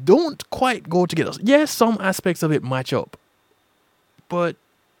don't quite go together. Yes, some aspects of it match up, but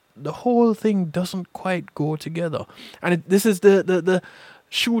the whole thing doesn't quite go together. And this is the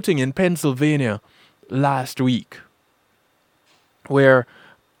shooting in Pennsylvania last week, where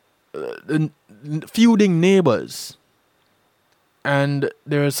feuding neighbors, and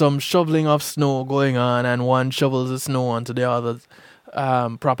there's some shoveling of snow going on, and one shovels the snow onto the other's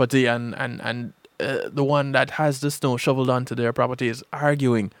property, and the one that has the snow shoveled onto their property is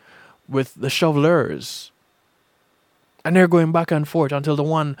arguing with the shovelers. And they're going back and forth until the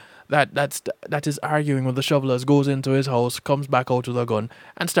one that is arguing with the shovelers goes into his house, comes back out with a gun,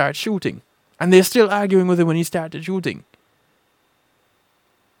 and starts shooting. And they're still arguing with him when he started shooting.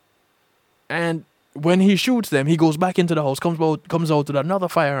 And when he shoots them, he goes back into the house, comes out with another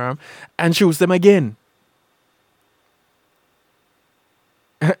firearm, and shoots them again.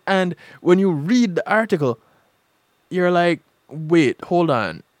 And when you read the article, you're like, wait, hold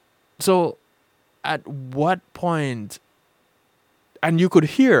on. So at what point, and you could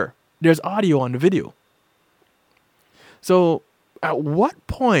hear there's audio on the video. So at what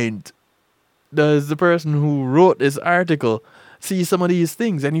point does the person who wrote this article see some of these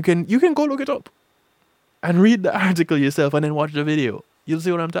things? And you can go look it up and read the article yourself and then watch the video. You'll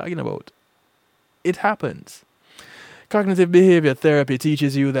see what I'm talking about. It happens. Cognitive behavior therapy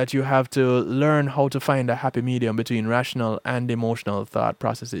teaches you that you have to learn how to find a happy medium between rational and emotional thought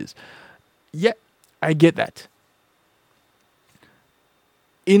processes. Yeah, I get that.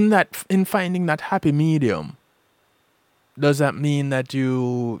 In finding that happy medium, does that mean that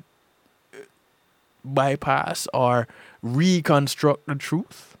you bypass or reconstruct the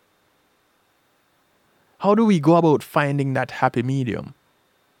truth? How do we go about finding that happy medium?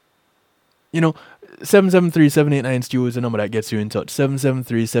 773-789-STEW is the number that gets you in touch.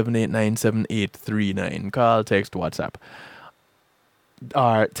 773-789-7839. Call, text, WhatsApp,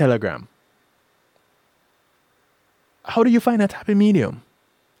 or Telegram. How do you find that happy medium?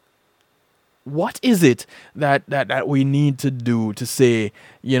 What is it that we need to do to say,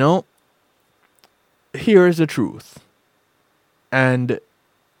 here is the truth, and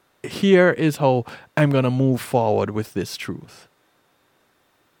here is how I'm going to move forward with this truth?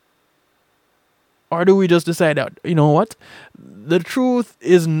 Or do we just decide that, what? The truth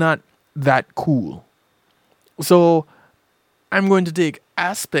is not that cool. So I'm going to take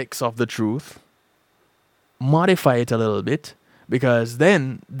aspects of the truth, modify it a little bit, because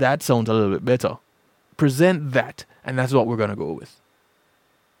then that sounds a little bit better. Present that, and that's what we're going to go with.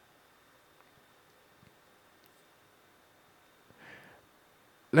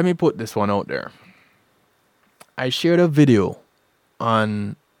 Let me put this one out there. I shared a video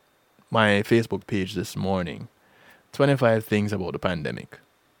on my Facebook page this morning. 25 things about the pandemic.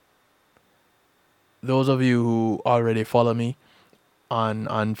 Those of you who already follow me on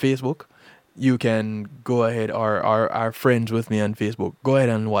Facebook, you can go ahead, or are friends with me on Facebook, go ahead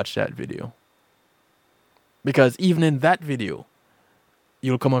and watch that video. Because even in that video,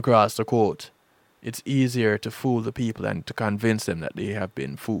 you'll come across the quote, "It's easier to fool the people than to convince them that they have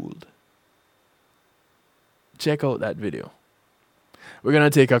been fooled." Check out that video. We're going to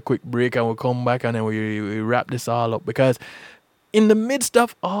take a quick break and we'll come back and then we wrap this all up. Because in the midst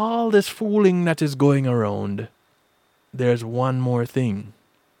of all this fooling that is going around, there's one more thing.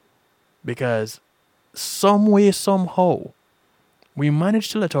 Because some way, somehow, we manage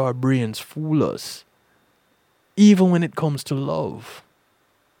to let our brains fool us, even when it comes to love.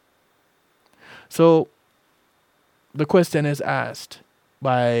 So, the question is asked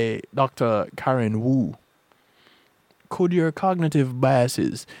by Dr. Karen Wu. Could your cognitive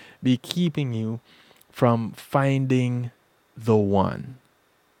biases be keeping you from finding the one?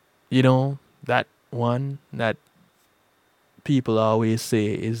 That one that people always say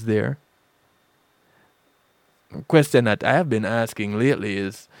is there. The question that I have been asking lately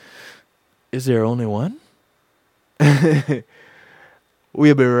is there only one?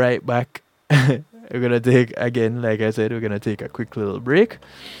 We'll be right back. We're going to take, again, like I said, we're going to take a quick little break.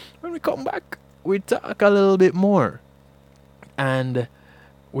 When we come back, we talk a little bit more. And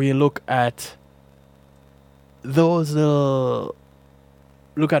we look at look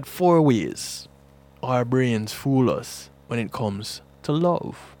at 4 ways our brains fool us when it comes to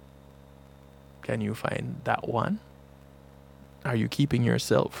love. Can you find that one? Are you keeping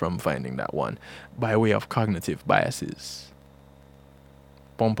yourself from finding that one by way of cognitive biases?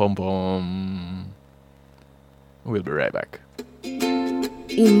 Pum pum pum. We'll be right back.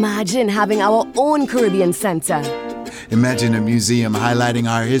 Imagine having our own Caribbean Center. Imagine a museum highlighting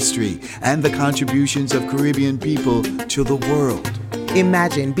our history and the contributions of Caribbean people to the world.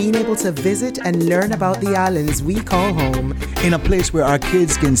 Imagine being able to visit and learn about the islands we call home in a place where our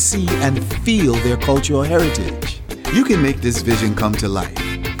kids can see and feel their cultural heritage. You can make this vision come to life.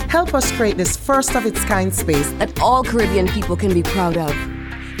 Help us create this first-of-its-kind space that all Caribbean people can be proud of.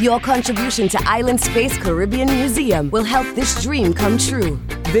 Your contribution to Island Space Caribbean Museum will help this dream come true.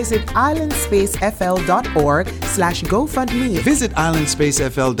 Visit islandspacefl.org/GoFundMe. Visit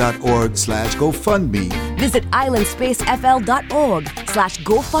islandspacefl.org/GoFundMe. Visit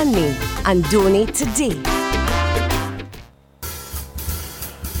islandspacefl.org/GoFundMe and donate today.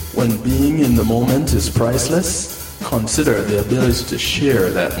 When being in the moment is priceless, consider the ability to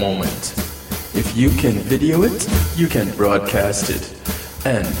share that moment. If you can video it, you can broadcast it.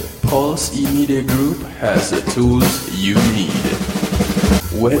 And Pulse E-Media Group has the tools you need.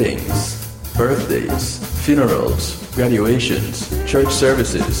 Weddings, birthdays, funerals, graduations, church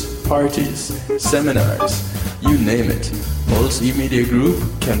services, parties, seminars, you name it. Pulse E-Media Group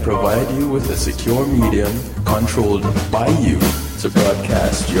can provide you with a secure medium controlled by you to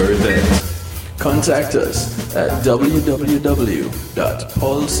broadcast your event. Contact us at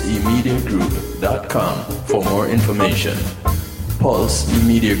www.pulsemediagroup.com for more information. Pulse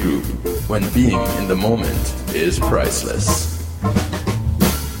Media Group, when being in the moment is priceless.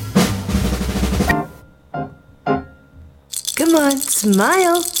 Come on,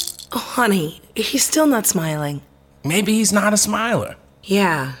 smile. Oh, honey, he's still not smiling. Maybe he's not a smiler.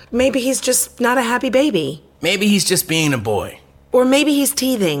 Yeah, maybe he's just not a happy baby. Maybe he's just being a boy. Or maybe he's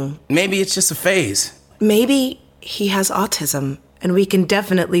teething. Maybe it's just a phase. Maybe he has autism, and we can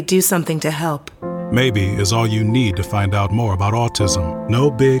definitely do something to help. Maybe is all you need to find out more about autism.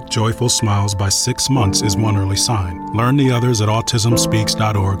 No big, joyful smiles by 6 months is one early sign. Learn the others at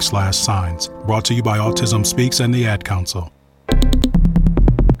autismspeaks.org/signs. Brought to you by Autism Speaks and the Ad Council.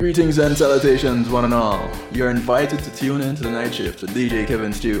 Greetings and salutations, one and all. You're invited to tune in to the Night Shift with DJ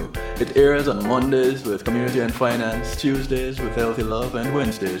Kevin Stew. It airs on Mondays with Community and Finance, Tuesdays with Healthy Love, and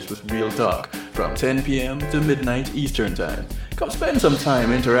Wednesdays with Real Talk from 10 p.m. to midnight Eastern Time. Come spend some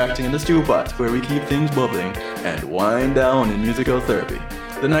time interacting in the stew pot where we keep things bubbling and wind down in musical therapy.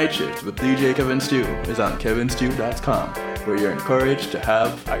 The Night Shift with DJ Kevin Stew is on kevinstew.com, where you're encouraged to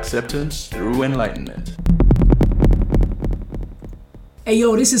have acceptance through enlightenment. Hey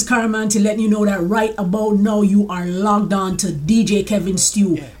yo, this is Caraman to let you know that right about now you are logged on to DJ Kevin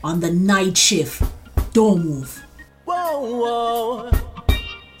Stew on the Night Shift. Don't move. Whoa, whoa.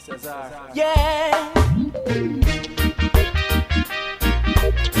 Cesar. Yeah.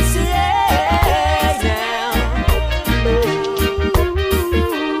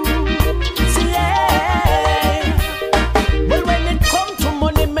 Well, when it comes to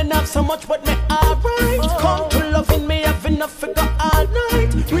money, me not so much, but me alright. Come to loving me, have enough figure all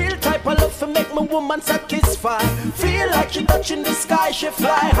night. Real type of love to make my woman satisfied. Feel like she touching the sky, she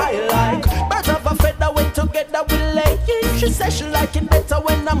fly high like birds of a feather. When together we lay in. She says she like it better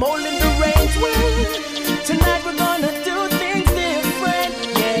when I'm holding the reins. Well, tonight we're gonna do things different.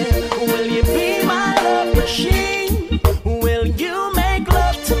 Yeah, will you be my love machine? Will you make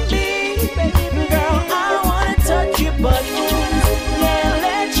love to me? Girl, I wanna touch your butt. Yeah,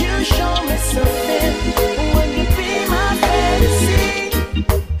 let you show me something. Will you be my fantasy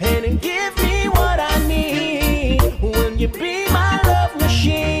and give me what I need? Will you be my love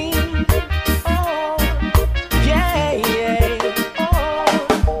machine? Oh, yeah, yeah.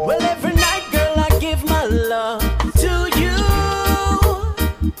 Oh, well, every night, girl, I give my love to you.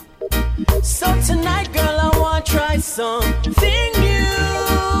 So tonight, girl, I wanna try something new.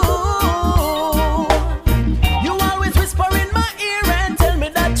 You always whisper in my ear and tell me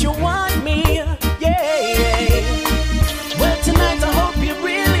that you want me. Yeah. Well, tonight I hope you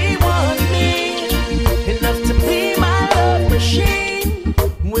really want me enough to be my love machine.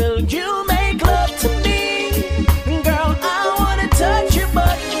 Will you make love to me? Girl, I wanna touch your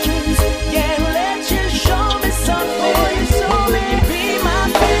buttons. Yeah, let you show me something. So will you be my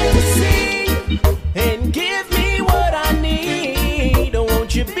fantasy and give me what I need?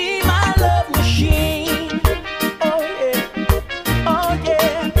 Won't you be my love machine? Oh yeah, oh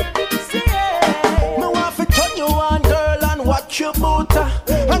yeah. See yeah. Me want to turn you on, girl, and watch your booter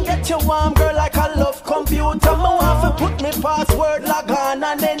and get you warm, girl, like a love computer. Me want to put me password, log on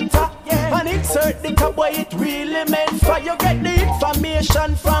and enter, and insert the tab where it really meant for. You get the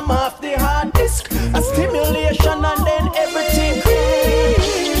information from off the hard disk, a stimulation, and then everything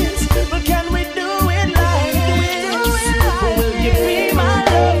clicks. But can we do it like this? Will you be my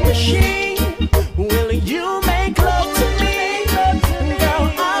love machine? Will you make love to me? Girl,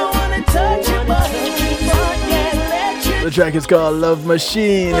 I wanna touch your body. Yeah, let you The track is called Love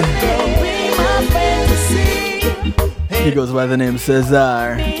Machine. be my fantasy. He goes by the name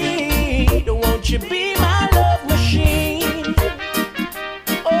Cesar. Won't you be my love machine?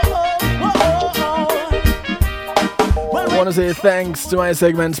 I want to say thanks to my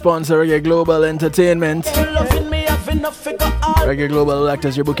segment sponsor, Reggae Global Entertainment. Loving me, have enough figure out. Reggae Global will act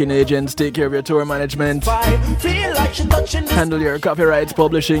as your booking agents, take care of your tour management, Feel like she touching the handle your copyrights,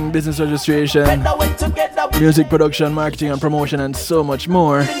 publishing, business registration, feather when together we music production, marketing and promotion, and so much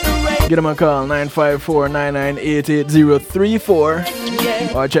more. Give them a call,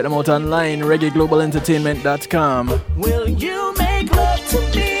 954-998-8034, or check them out online, reggaeglobalentertainment.com. Will you make love to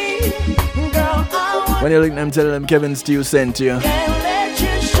me? Girl, I want When you link them, tell them Kevin Stew sent you. to let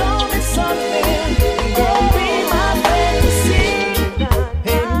you show me something. Girl, be my fantasy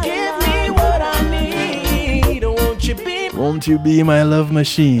and give me what I need. Won't you be my Won't you be my love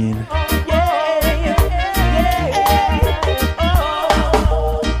machine?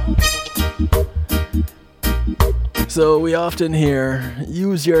 So we often hear,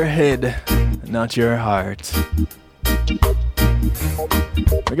 use your head, not your heart.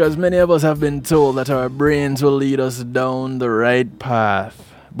 Because many of us have been told that our brains will lead us down the right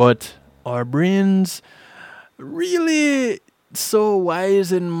path. But are brains really so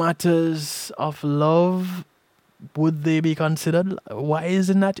wise in matters of love? Would they be considered wise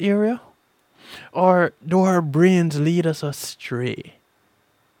in that area? Or do our brains lead us astray?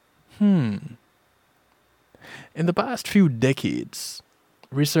 In the past few decades,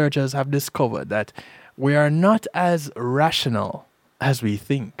 researchers have discovered that we are not as rational as we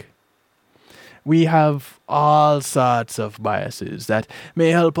think. We have all sorts of biases that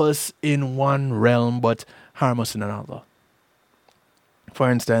may help us in one realm but harm us in another. For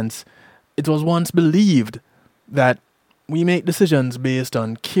instance, it was once believed that we make decisions based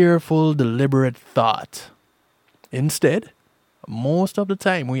on careful, deliberate thought. Instead, most of the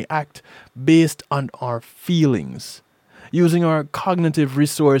time we act based on our feelings, using our cognitive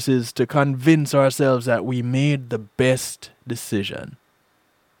resources to convince ourselves that we made the best decision.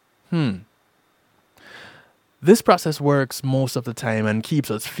 This process works most of the time and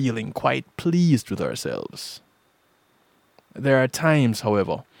keeps us feeling quite pleased with ourselves. There are times,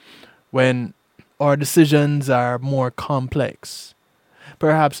 however, when our decisions are more complex,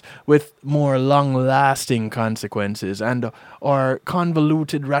 perhaps with more long-lasting consequences, and our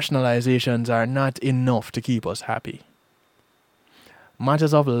convoluted rationalizations are not enough to keep us happy.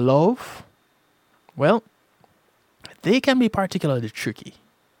 Matters of love, well, they can be particularly tricky.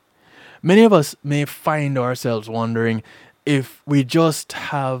 Many of us may find ourselves wondering if we just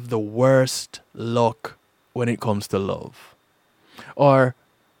have the worst luck when it comes to love, or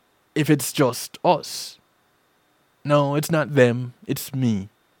if it's just us. No, it's not them, it's me.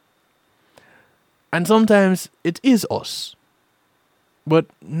 And sometimes it is us, but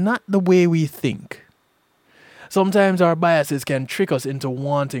not the way we think. Sometimes our biases can trick us into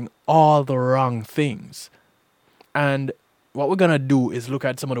wanting all the wrong things. And what we're going to do is look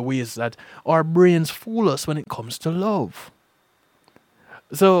at some of the ways that our brains fool us when it comes to love.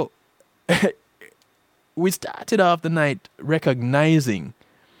 So, we started off the night recognizing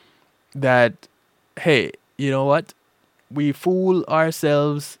that, hey, you know what? We fool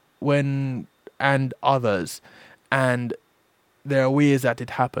ourselves and others, and there are ways that it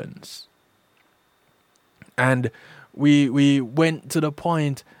happens. And we went to the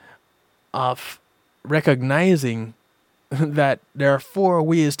point of recognizing that there are 4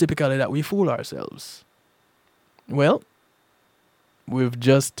 ways typically that we fool ourselves. Well, we've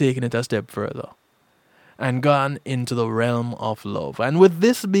just taken it a step further and gone into the realm of love. And with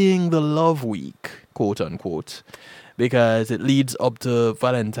this being the love week, quote unquote, because it leads up to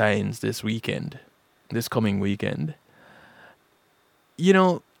Valentine's this coming weekend, you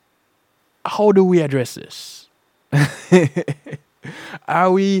know, how do we address this?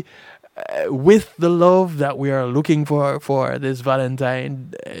 Are we with the love that we are looking for this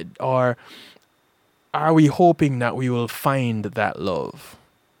Valentine, or are we hoping that we will find that love?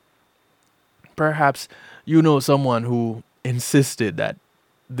 Perhaps you know someone who insisted that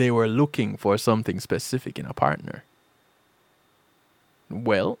they were looking for something specific in a partner.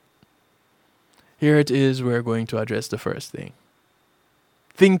 Well, here it is. We're going to address the first thing.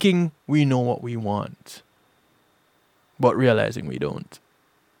 Thinking we know what we want, but realizing we don't.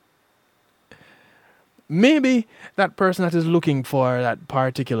 Maybe that person that is looking for that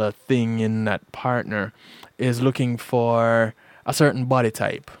particular thing in that partner is looking for a certain body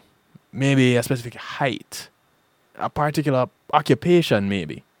type, maybe a specific height, a particular occupation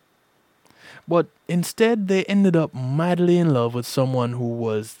maybe. But instead they ended up madly in love with someone who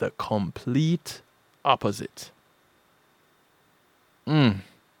was the complete opposite.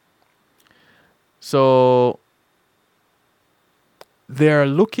 So they're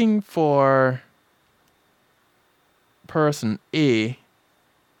looking for person A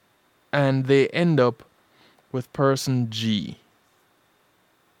and they end up with person G.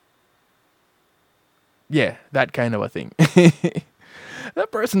 Yeah, that kind of a thing.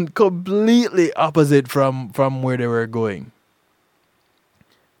 That person completely opposite from where they were going.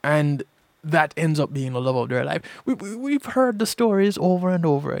 And that ends up being the love of their life. We've heard the stories over and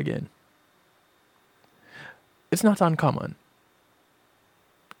over again. It's not uncommon.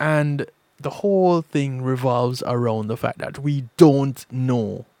 And the whole thing revolves around the fact that we don't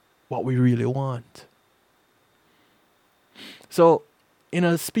know what we really want. So, in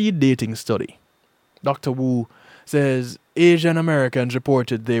a speed dating study, Dr. Wu says Asian Americans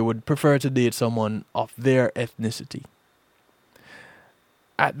reported they would prefer to date someone of their ethnicity.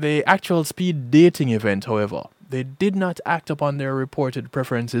 At the actual speed dating event, however, they did not act upon their reported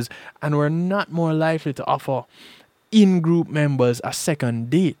preferences and were not more likely to offer in-group members a second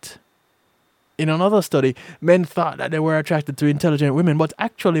date. In another study, men thought that they were attracted to intelligent women, but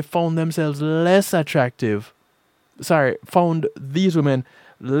actually found themselves less attractive. Found these women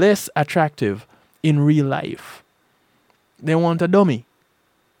less attractive in real life. They want a dummy,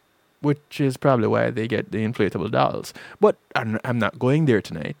 which is probably why they get the inflatable dolls. But I'm not going there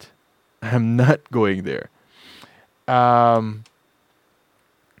tonight. I'm not going there.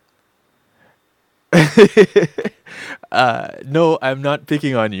 No, I'm not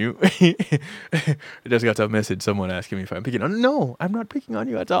picking on you. I just got a message, someone asking me if I'm picking on. No, I'm not picking on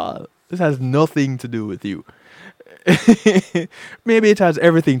you at all. This has nothing to do with you. Maybe it has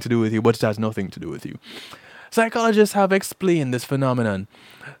everything to do with you, but it has nothing to do with you. Psychologists have explained this phenomenon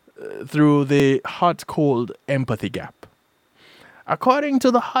through the hot-cold empathy gap. According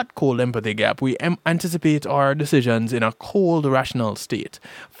to the hot-cold empathy gap, we anticipate our decisions in a cold, rational state,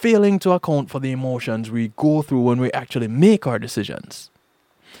 failing to account for the emotions we go through when we actually make our decisions.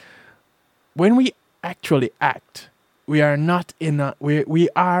 When we actually act, we are in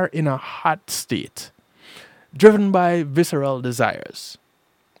a hot state, driven by visceral desires.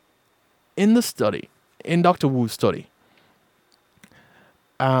 In Dr. Wu's study,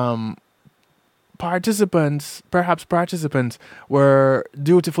 participants were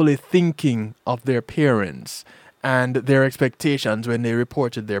dutifully thinking of their parents and their expectations when they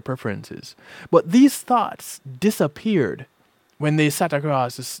reported their preferences. But these thoughts disappeared when they sat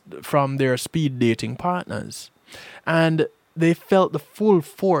across from their speed dating partners, and they felt the full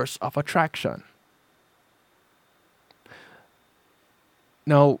force of attraction.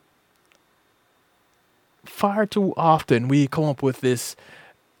 Now, far too often we come up with this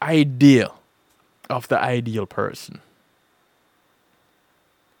idea of the ideal person,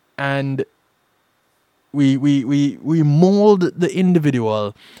 and we mold the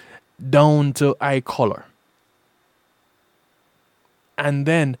individual down to eye color, and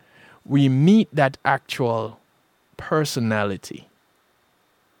then we meet that actual personality.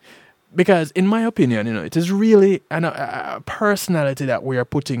 Because in my opinion, it is really a personality that we are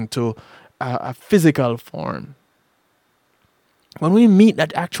putting to a physical form. When we meet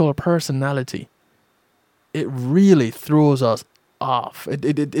that actual personality, it really throws us off.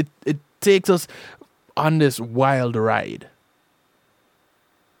 It takes us on this wild ride.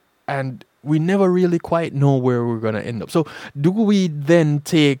 And we never really quite know where we're going to end up. So do we then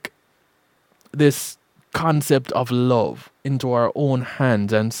take this concept of love into our own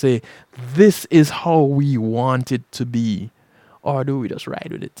hands and say, this is how we want it to be? Or do we just ride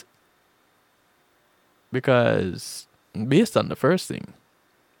with it? Because based on the first thing,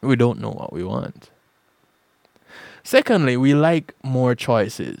 we don't know what we want. Secondly, we like more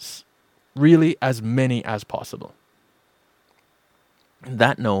choices, really as many as possible.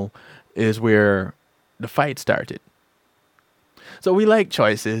 That now is where the fight started. So we like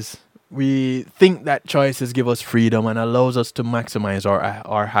choices. We think that choices give us freedom and allows us to maximize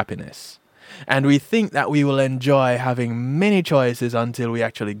our happiness. And we think that we will enjoy having many choices until we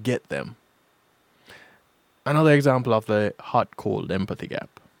actually get them. Another example of the hot-cold empathy gap.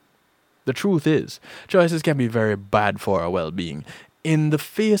 The truth is, choices can be very bad for our well-being. In the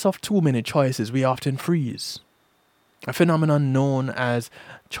face of too many choices, we often freeze. A phenomenon known as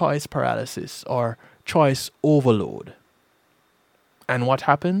choice paralysis or choice overload. And what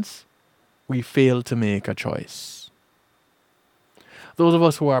happens? We fail to make a choice. Those of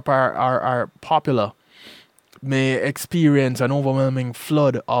us who are popular may experience an overwhelming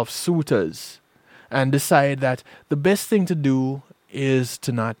flood of suitors and decide that the best thing to do is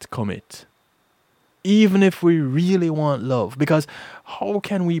to not commit. Even if we really want love, because how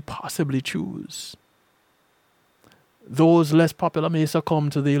can we possibly choose? Those less popular may succumb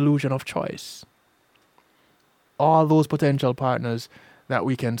to the illusion of choice. All those potential partners that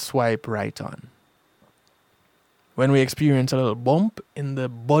we can swipe right on. When we experience a little bump in the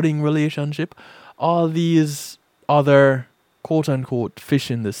budding relationship, all these other quote-unquote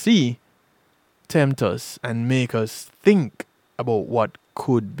fish in the sea tempt us and make us think about what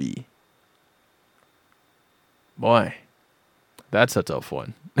could be. Boy, that's a tough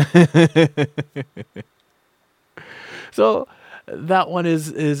one. So that one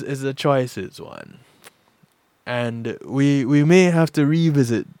is the choices one. And we may have to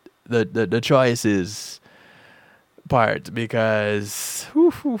revisit the choices part because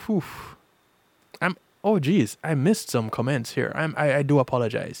I missed some comments here. I do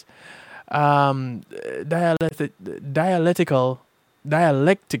apologize.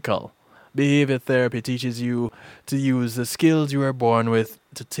 Dialectical behavior therapy teaches you to use the skills you were born with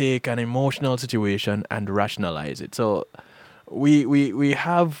to take an emotional situation and rationalize it. So we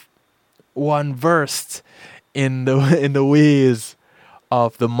have one versed in the ways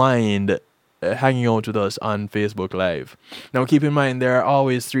of the mind hanging out with us on Facebook Live. Now, keep in mind, there are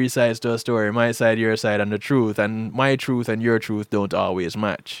always three sides to a story: my side, your side, and the truth. And my truth and your truth don't always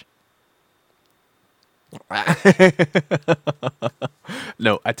match.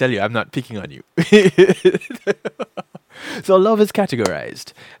 No, I tell you, I'm not picking on you. So love is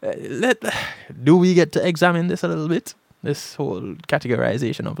categorized. Do we get to examine this a little bit? This whole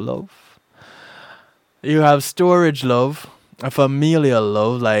categorization of love. You have storage love, a familial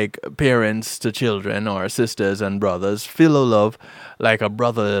love like parents to children or sisters and brothers, philo love like a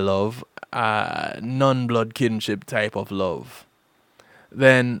brotherly love, non-blood kinship type of love.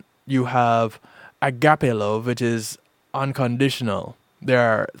 Then you have agape love, which is unconditional. There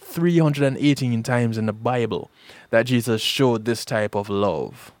are 318 times in the Bible that Jesus showed this type of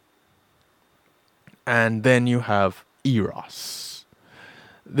love. And then you have eros.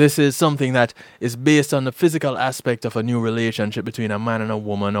 This is something that is based on the physical aspect of a new relationship between a man and a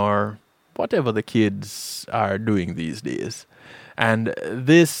woman, or whatever the kids are doing these days. And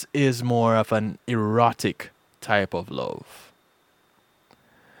this is more of an erotic type of love.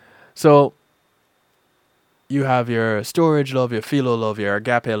 So you have your storage love, your philo love, your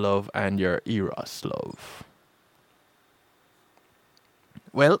agape love, and your eros love.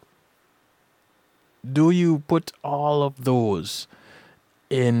 Well, do you put all of those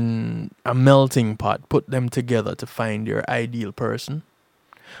in a melting pot, put them together to find your ideal person?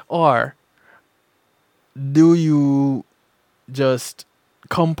 Or do you just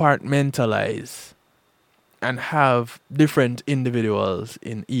compartmentalize and have different individuals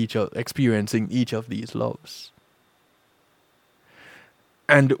in experiencing each of these loves?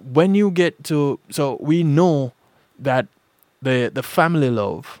 And when you get to, so we know that the family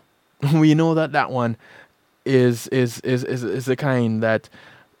love, we know that one is the kind that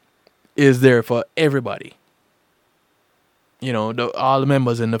is there for everybody. You know, all the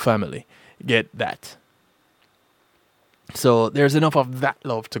members in the family get that. So there's enough of that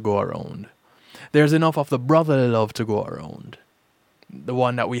love to go around. There's enough of the brotherly love to go around. The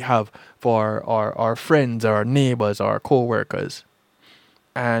one that we have for our friends, our neighbors, our co-workers.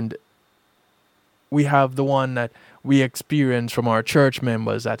 And we have the one that we experience from our church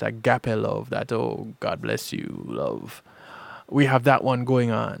members, that agape love, that, oh, God bless you love. We have that one going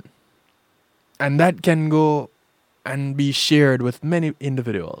on. And that can go and be shared with many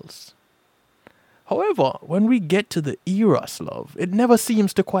individuals. However, when we get to the eros love, it never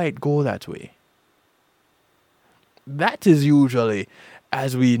seems to quite go that way. That is usually,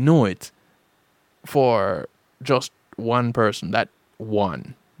 as we know it, for just one person, that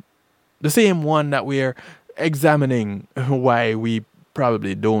one. The same one that we're examining why we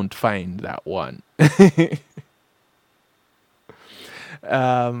probably don't find that one.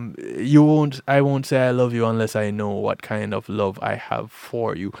 I won't say I love you unless I know what kind of love I have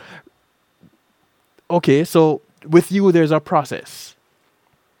for you. Okay, so with you there's a process.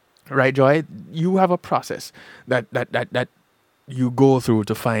 Right, Joy? You have a process that you go through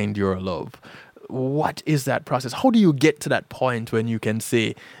to find your love. What is that process? How do you get to that point when you can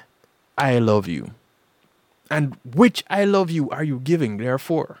say, I love you? And which I love you are you giving,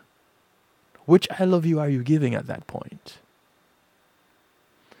 therefore? Which I love you are you giving at that point?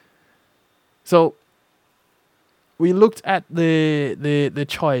 So, we looked at the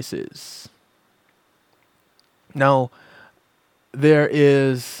choices. Now, there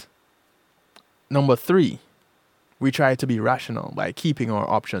is number 3. We try to be rational by keeping our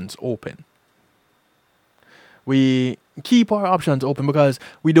options open. We keep our options open because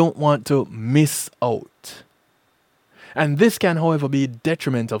we don't want to miss out. And this can, however, be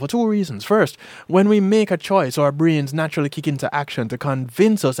detrimental for 2 reasons. First, when we make a choice, our brains naturally kick into action to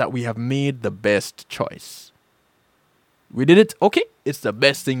convince us that we have made the best choice. We did it, okay, it's the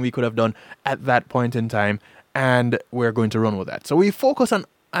best thing we could have done at that point in time, and we're going to run with that. So we focus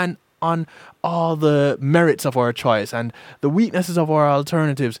on all the merits of our choice and the weaknesses of our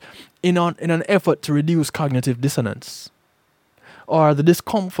alternatives in an effort to reduce cognitive dissonance, or the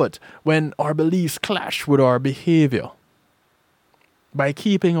discomfort when our beliefs clash with our behavior. By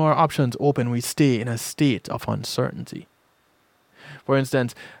keeping our options open, we stay in a state of uncertainty. For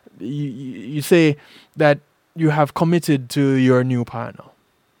instance, you say that you have committed to your new partner,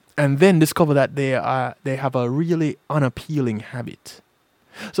 and then discover that they have a really unappealing habit.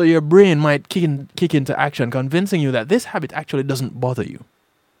 So your brain might kick into action, convincing you that this habit actually doesn't bother you.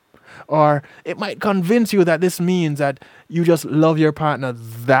 Or it might convince you that this means that you just love your partner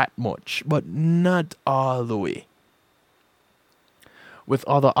that much, but not all the way. With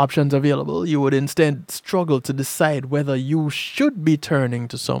other options available, you would instead struggle to decide whether you should be turning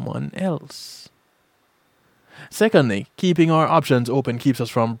to someone else. Secondly, keeping our options open keeps us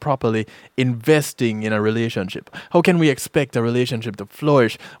from properly investing in a relationship. How can we expect a relationship to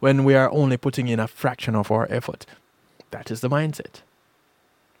flourish when we are only putting in a fraction of our effort? That is the mindset.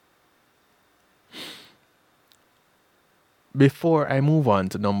 Before I move on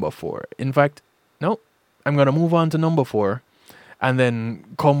to number 4, in fact, no, I'm going to move on to number 4 and then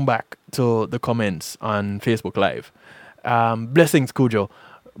come back to the comments on Facebook Live. Blessings, Cujo.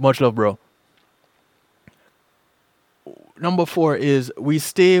 Much love, bro. Number 4 is we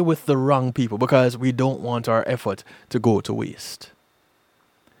stay with the wrong people because we don't want our effort to go to waste.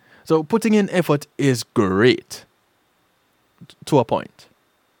 So putting in effort is great to a point.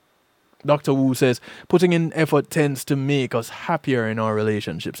 Dr. Wu says putting in effort tends to make us happier in our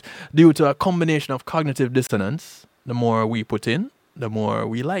relationships due to a combination of cognitive dissonance. The more we put in, the more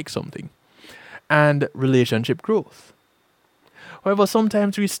we like something, and relationship growth. However,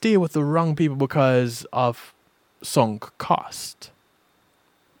 sometimes we stay with the wrong people because of sunk cost.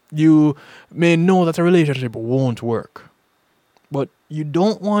 You may know that a relationship won't work, but you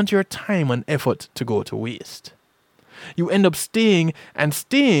don't want your time and effort to go to waste. You end up staying and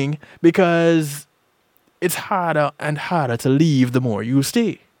staying because it's harder and harder to leave the more you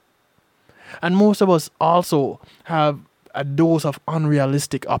stay. And most of us also have a dose of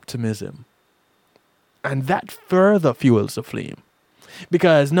unrealistic optimism. And that further fuels the flame.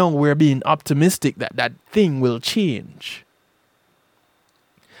 Because now we're being optimistic that that thing will change.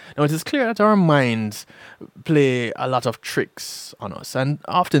 Now it is clear that our minds play a lot of tricks on us. And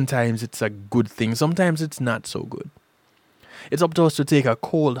oftentimes it's a good thing. Sometimes it's not so good. It's up to us to take a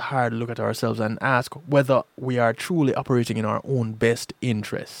cold, hard look at ourselves and ask whether we are truly operating in our own best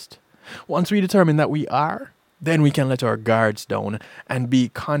interest. Once we determine that we are, then we can let our guards down and be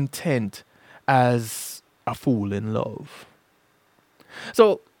content as a fool in love.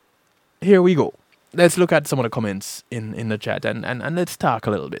 So, here we go. Let's look at some of the comments in the chat and let's talk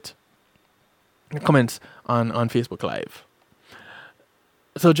a little bit. The comments on Facebook Live.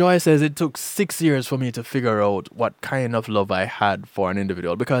 So Joy says it took 6 years for me to figure out what kind of love I had for an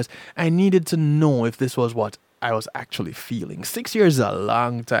individual because I needed to know if this was what I was actually feeling. 6 years is a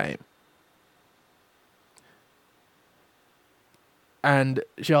long time. And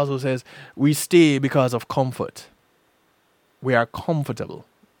she also says, we stay because of comfort. We are comfortable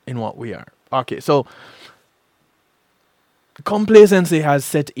in what we are. Okay, so complacency has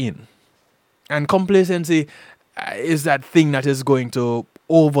set in. And complacency is that thing that is going to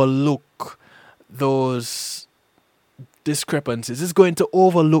overlook those discrepancies. It's going to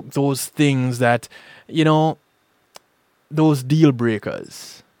overlook those things that, those deal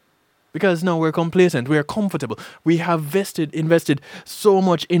breakers. Because now we're complacent, we're comfortable. We have invested so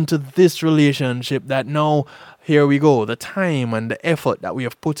much into this relationship that now, here we go. The time and the effort that we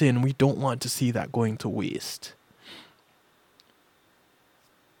have put in, we don't want to see that going to waste.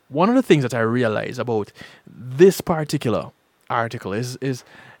 One of the things that I realize about this particular article is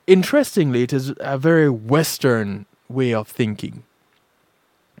interestingly, it is a very Western way of thinking.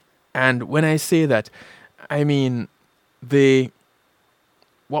 And when I say that, I mean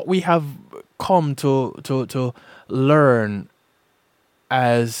what we have come to learn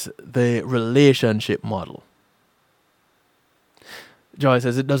as the relationship model. Joy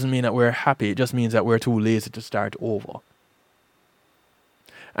says it doesn't mean that we're happy, it just means that we're too lazy to start over.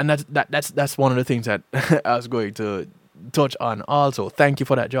 And that's one of the things that I was going to touch on also. Thank you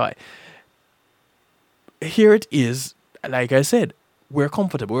for that, Joy. Here it is, like I said, we're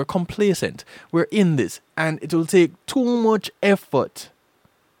comfortable, we're complacent, we're in this, and it will take too much effort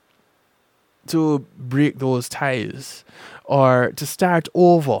to break those ties or to start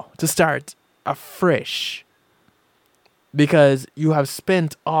over, to start afresh, because you have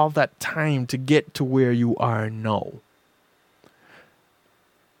spent all that time to get to where you are now.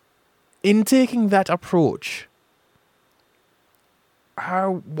 In taking that approach,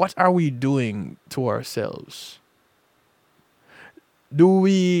 what are we doing to ourselves? Do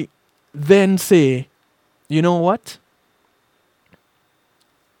we then say, you know what?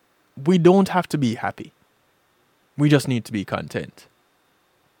 We don't have to be happy. We just need to be content.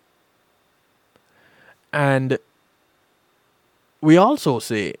 And we also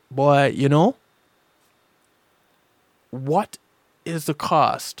say, boy, what is the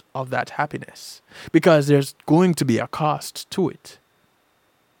cost of that happiness? Because there's going to be a cost to it.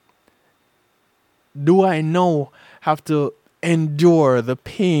 Do I now have to endure the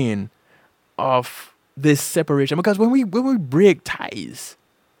pain of this separation? Because when we break ties,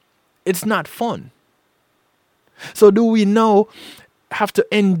 it's not fun. So do we now have to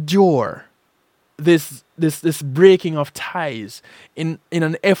endure this breaking of ties in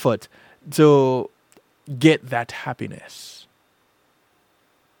an effort to get that happiness?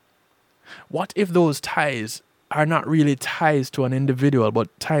 What if those ties are not really ties to an individual,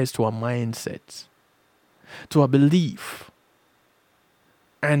 but ties to a mindset, to a belief?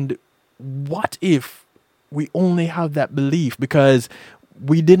 And what if we only have that belief because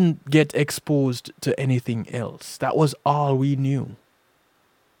we didn't get exposed to anything else? That was all we knew.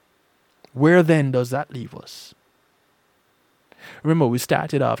 Where then does that leave us? Remember, we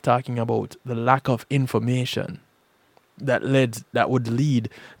started off talking about the lack of information that would lead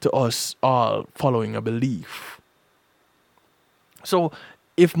to us all following a belief. So,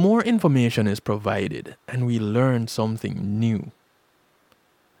 if more information is provided and we learn something new,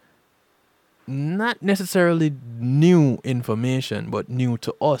 not necessarily new information, but new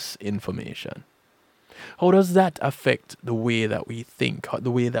to us information, how does that affect the way that we think,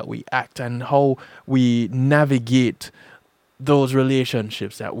 the way that we act, and how we navigate those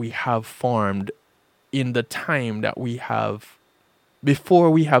relationships that we have formed in the time that we have before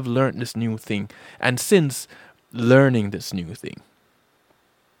we have learned this new thing and since learning this new thing?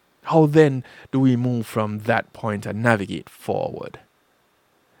 How then do we move from that point and navigate forward?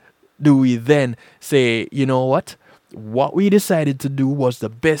 Do we then say, you know what we decided to do was the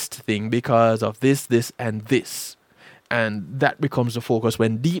best thing because of this, and this? And that becomes the focus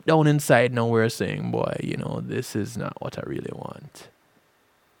when deep down inside now we're saying, boy, this is not what I really want.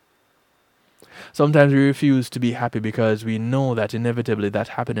 Sometimes we refuse to be happy because we know that inevitably that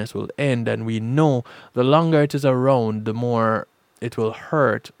happiness will end, and we know the longer it is around, the more it will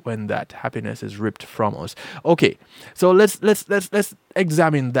hurt when that happiness is ripped from us. Okay, so let's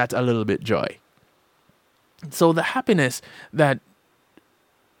examine that a little bit, Joy. So the happiness that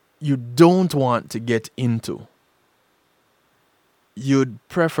you don't want to get into, you'd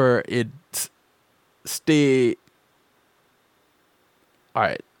prefer it stay. All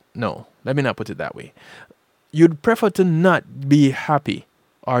right, no, let me not put it that way. You'd prefer to not be happy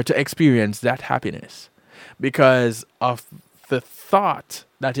or to experience that happiness because of the thought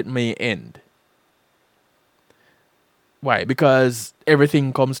that it may end. Why? Because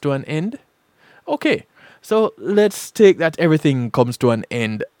everything comes to an end? Okay, so let's take that everything comes to an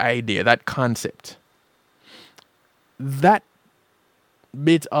end idea, that concept. That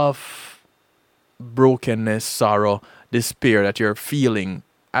bit of brokenness, sorrow, despair that you're feeling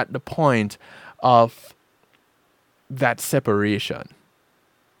at the point of that separation,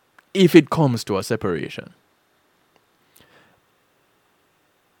 if it comes to a separation,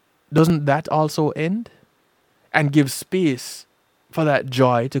 doesn't that also end and give space for that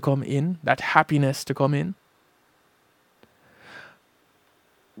joy to come in, that happiness to come in?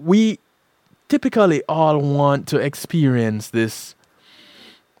 We typically all want to experience this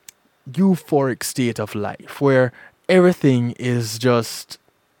euphoric state of life where everything is just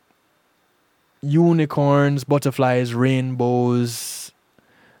unicorns, butterflies, rainbows,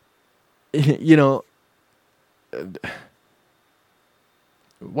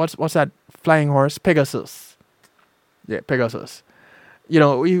 what's that flying horse? Pegasus. Yeah, Pegasus.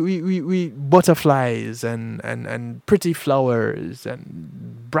 We butterflies and pretty flowers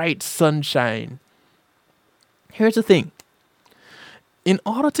and bright sunshine. Here's the thing. In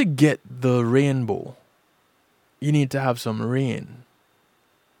order to get the rainbow, you need to have some rain.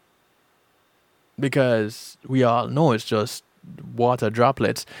 Because we all know it's just water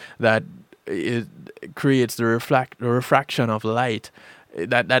droplets that it creates the refraction of light,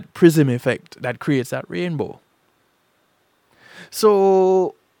 that prism effect that creates that rainbow.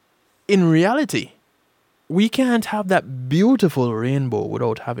 So, in reality, we can't have that beautiful rainbow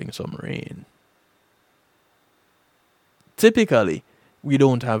without having some rain. Typically, we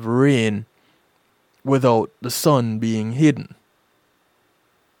don't have rain without the sun being hidden.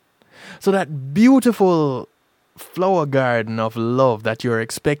 So that beautiful flower garden of love that you're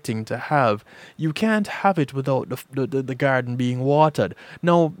expecting to have, you can't have it without the garden being watered.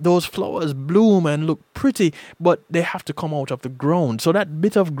 Now, those flowers bloom and look pretty, but they have to come out of the ground. So that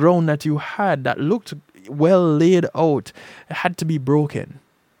bit of ground that you had that looked well laid out had to be broken.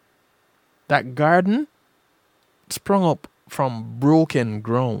 That garden sprung up from broken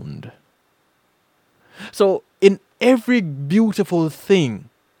ground. So in every beautiful thing,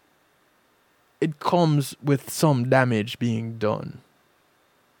 it comes with some damage being done.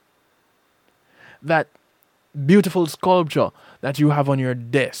 That beautiful sculpture that you have on your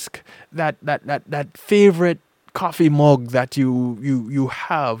desk, that favorite coffee mug that you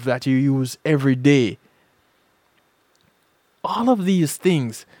have, that you use every day, all of these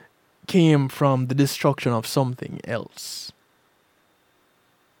things came from the destruction of something else.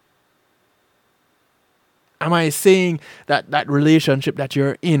 Am I saying that that relationship that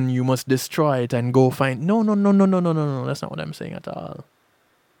you're in, you must destroy it and go find? No. That's not what I'm saying at all.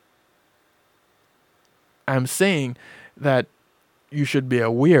 I'm saying that you should be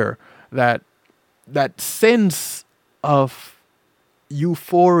aware that that sense of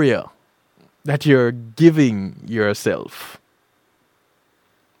euphoria that you're giving yourself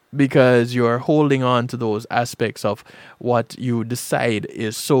because you're holding on to those aspects of what you decide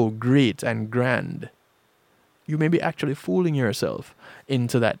is so great and grand, you may be actually fooling yourself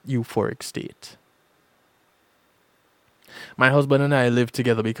into that euphoric state. My husband and I live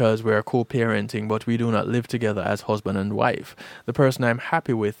together because we are co-parenting, but we do not live together as husband and wife. The person I'm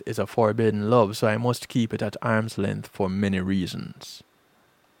happy with is a forbidden love, so I must keep it at arm's length for many reasons.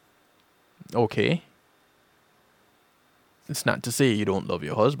 Okay. It's not to say you don't love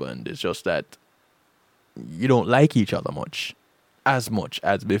your husband, it's just that you don't like each other much as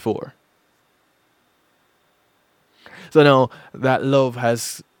before. So now that love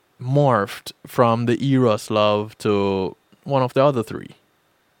has morphed from the Eros love to one of the other three.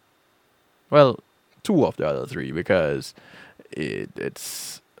 Well, two of the other three, because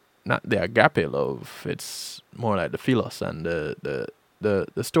it's not the agape love, it's more like the philos and the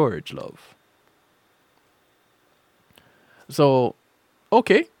storage love. So,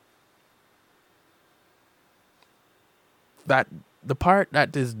 okay. That the part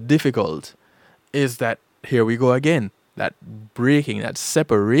that is difficult is that here we go again. That breaking, that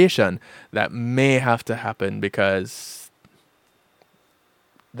separation that may have to happen because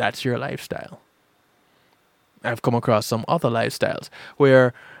that's your lifestyle. I've come across some other lifestyles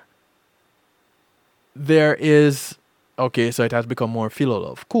where there is, okay, so it has become more philo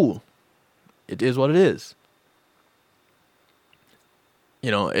love. Cool. It is what it is.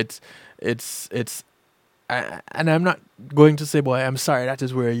 You know, and I'm not going to say, boy, I'm sorry, that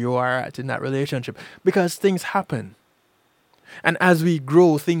is where you are at in that relationship, because things happen. And as we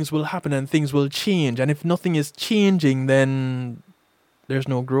grow, things will happen and things will change. And if nothing is changing, then there's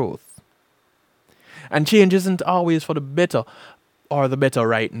no growth. And change isn't always for the better or the better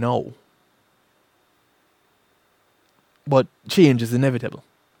right now. But change is inevitable.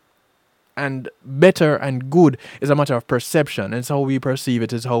 And better and good is a matter of perception. It's how we perceive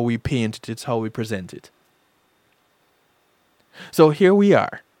it, it's how we paint it, it's how we present it. So here we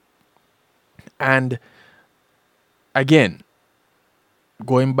are. And again,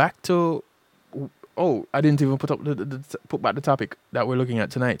 going back to, I didn't even put back the topic that we're looking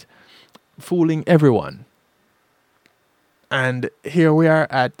at tonight. Fooling everyone. And here we are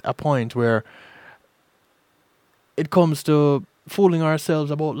at a point where it comes to fooling ourselves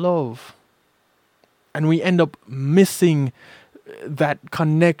about love. And we end up missing that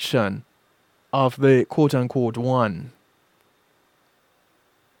connection of the quote unquote one.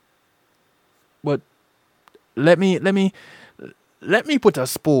 But let me put a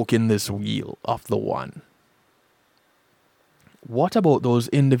spoke in this wheel of the one. What about those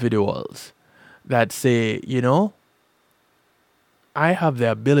individuals that say, you know, I have the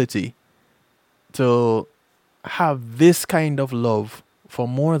ability to have this kind of love for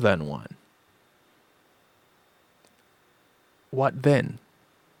more than one? What then?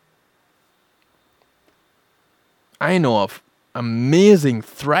 I know of amazing,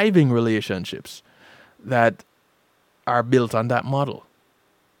 thriving relationships that are built on that model.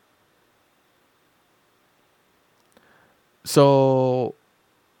 So,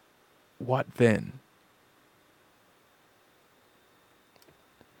 what then?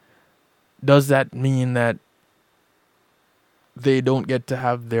 Does that mean that they don't get to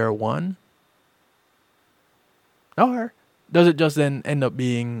have their one? Or does it just then end up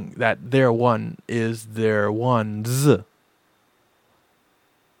being that their one is their ones?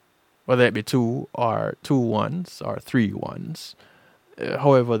 Whether it be two or two ones or three ones,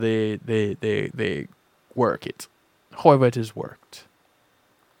 however they work it, however it is worked.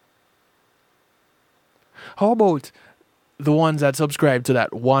 How about the ones that subscribe to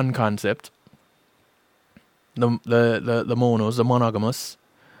that one concept, the monos, the monogamous?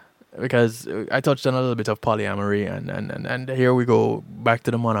 Because I touched on a little bit of polyamory, and here we go back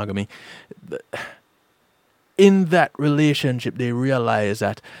to the monogamy. In that relationship, they realize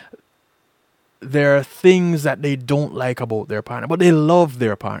that there are things that they don't like about their partner, but they love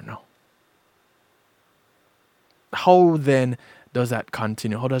their partner. How then does that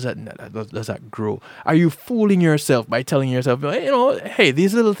continue? How does that grow? Are you fooling yourself by telling yourself, you know, hey,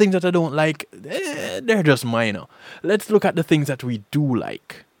 these little things that I don't like, they're just minor. Let's look at the things that we do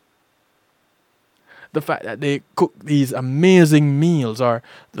like. The fact that they cook these amazing meals, or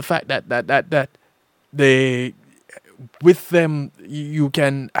the fact that they with them you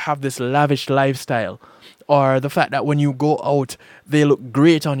can have this lavish lifestyle, or the fact that when you go out they look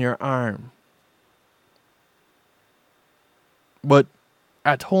great on your arm, but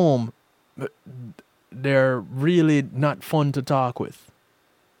at home they're really not fun to talk with,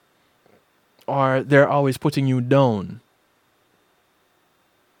 or they're always putting you down.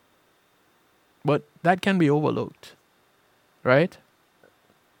 But that can be overlooked, right?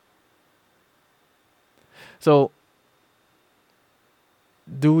 So,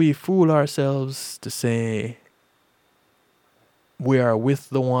 do we fool ourselves to say we are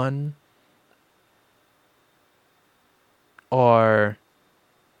with the one? Or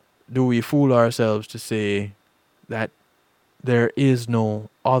do we fool ourselves to say that there is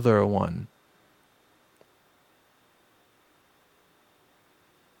no other one?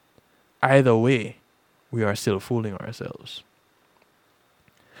 Either way, we are still fooling ourselves.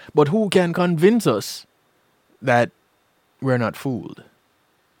 But who can convince us that we're not fooled?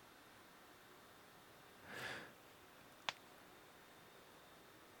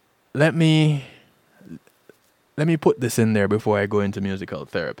 Let me put this in there before I go into musical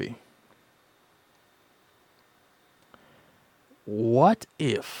therapy. What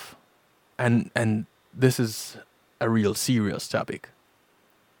if, and this is a real serious topic,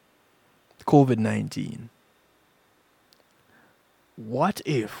 COVID-19. What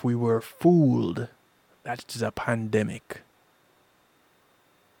if we were fooled that it is a pandemic?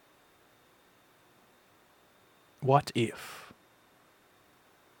 What if?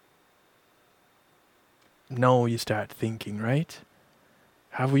 Now you start thinking, right?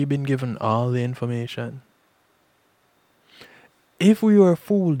 Have we been given all the information? If we were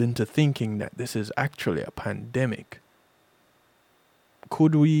fooled into thinking that this is actually a pandemic,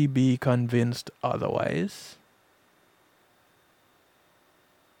 could we be convinced otherwise?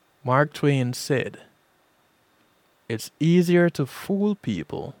 Mark Twain said, "It's easier to fool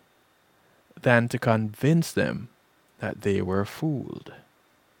people than to convince them that they were fooled."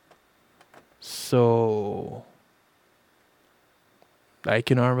 So, like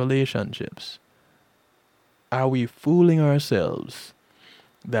in our relationships, are we fooling ourselves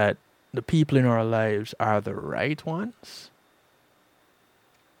that the people in our lives are the right ones?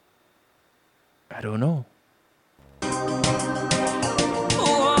 I don't know.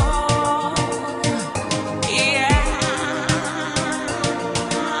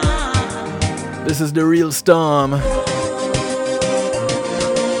 This is The Real Storm.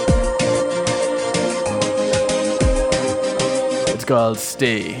 It's called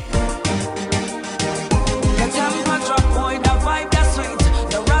Stay.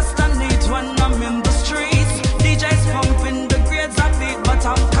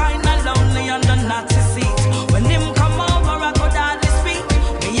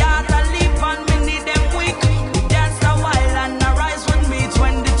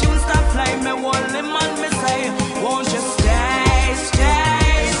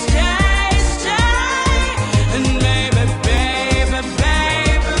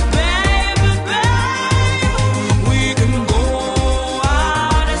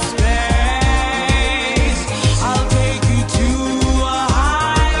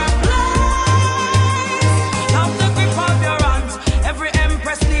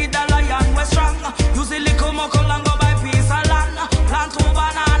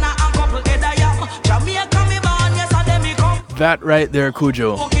 That right there,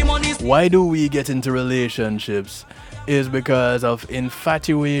 Cujo. Why do we get into relationships? Is because of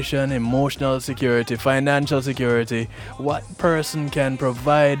infatuation, emotional security, financial security. What person can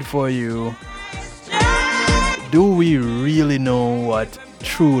provide for you? Do we really know what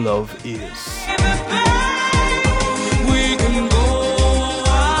true love is?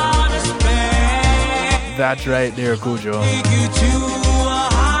 That right there, Cujo.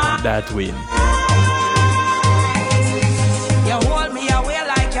 That win.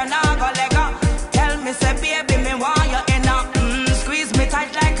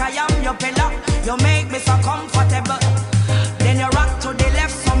 You make me so comfortable. Then you rock to the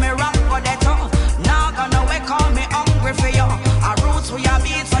left, so me rock for the toe. Now gonna wake up me hungry for you. Our roots we are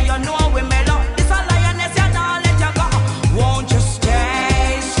beat, so you know we mellow. This a lioness, you don't let you go. Won't you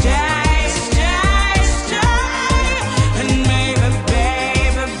stay, stay, stay, stay? And maybe,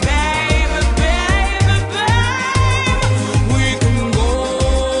 baby, baby, baby, baby, we can go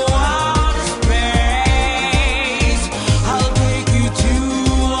out of space. I'll take you to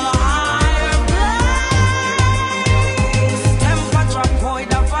a higher place.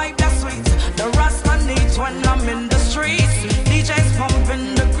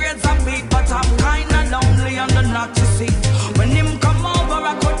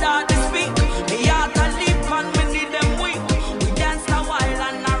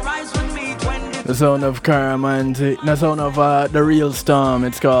 sound of Caramantic, the sound of The Real Storm.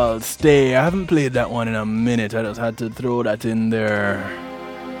 It's called Stay. I haven't played that one in a minute. I just had to throw that in there.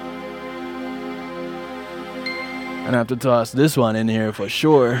 And I have to toss this one in here for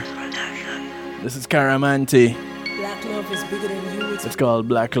sure. This is Caramanti. Black love is bigger than you. It's called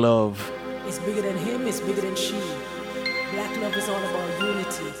Black Love. It's bigger than him. It's bigger than she. Black love is all about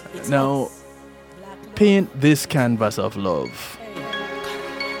unity. It's now, paint this canvas of love.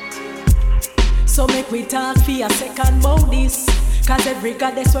 So make we talk for a second about this. Cause every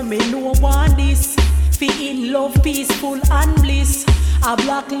goddess when me know want this. Fi in love, peaceful and bliss. A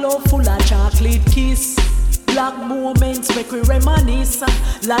black love full of chocolate kiss. Black moments make we reminisce.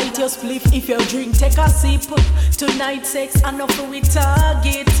 Light your spliff if you drink, take a sip. Tonight sex enough we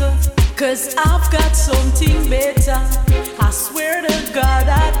target. Cause I've got something better. I swear to God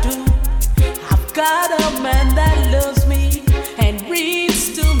I do. I've got a man that loves me and reads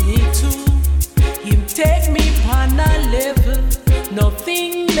to me too. Him take me on a level,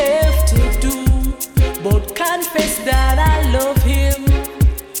 nothing left to do but confess that I love him,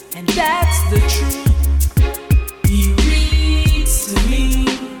 and that's the truth. He reads to me,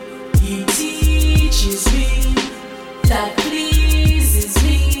 he teaches me, that pleases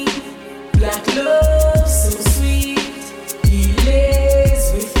me. Black love so sweet, he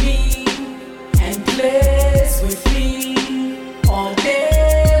lays with me and plays with me all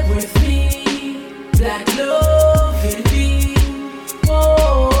day with me. Black love in me.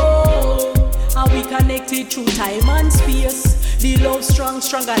 Whoa, how we connected through time and space. The love strong,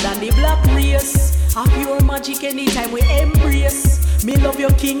 stronger than the black race. A pure magic anytime we embrace. Me love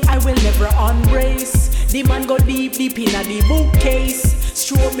your king, I will never embrace. The man go deep, deep in the bookcase.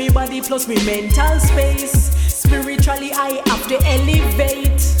 Stroke me body plus me mental space. Spiritually I have to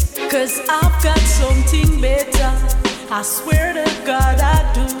elevate. Cause I've got something better. I swear to God I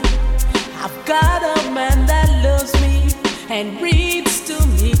do. I've got a man that loves me and reads to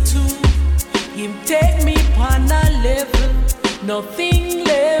me too. Him take me on a level, nothing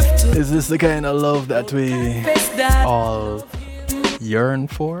left to. Is this the kind of love that we all yearn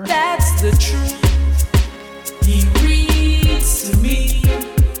for? That's the truth. He reads to me,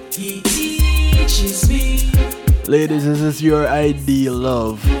 he teaches me. Ladies, is this your ideal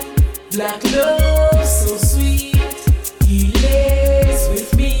love? Black love so sweet, he lays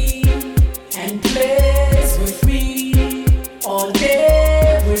with me and plays with me all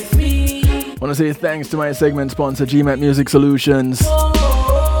day with me. I want to say thanks to my segment sponsor, GMAT Music Solutions.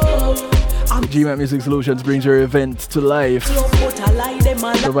 GMAT Music Solutions brings your event to life,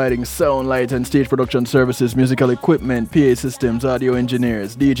 providing sound, light and stage production services, musical equipment, PA systems, audio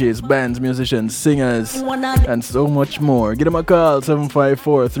engineers, DJs, bands, musicians, singers, and so much more. Give them a call,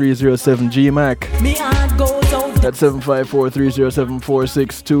 754-307-GMAC. That's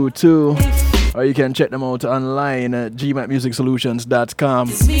 754-307-4622. Or you can check them out online at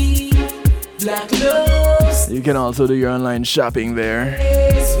gmatmusicsolutions.com. You can also do your online shopping there.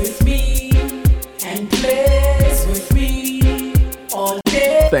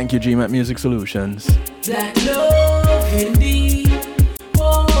 Thank you, GMAT Music Solutions. Black love indeed.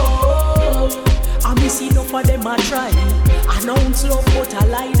 Whoa, I miss enough for them I try. Announce love but I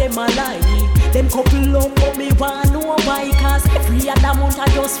lie them a lie. Them couple up but me want know why. Cause every other month I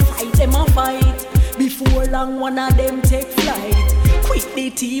just fight them a fight. Before long one of them take flight. Quit the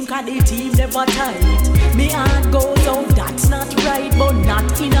team cause the team never tight. Me heart goes out, that's not right. But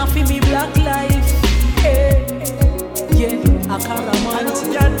not enough in me black life. Hey. Yeah, a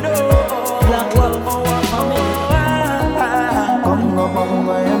Caramanti. Black love, Congo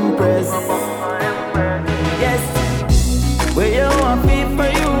Bongo Empress. Yes, where you want me for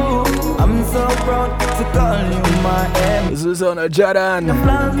you. I'm so proud to call you my M. This is on a Jadan.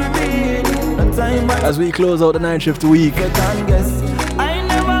 As we close out the night shift week. I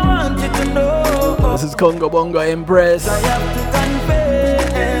never wanted to know. This is Congo Bongo Empress. I have to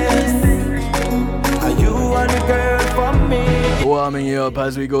confess. Are you and the girl? Warming you up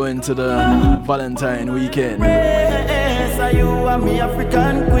as we go into the Valentine weekend. Yes, are you and me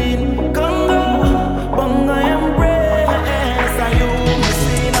African queen? Congo, Bongo Empress. Are you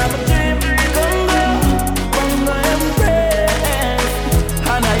missing on a dream? Congo, Bongo Empress.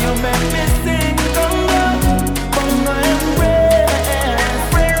 And are you make me sing? Congo, Bongo Empress.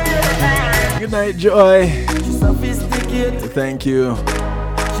 Good night, Joy. Sophisticated. Thank you.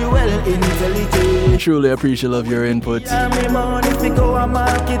 Well intelligent. Truly appreciate your input.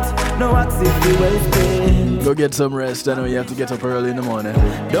 Go get some rest. I know you have to get up early in the morning.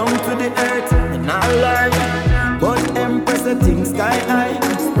 Down to the earth and I learn. But Empress the thing sky high.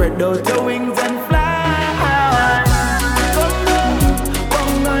 Spread out your wings and fly.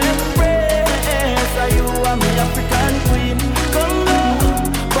 Bongo Empress.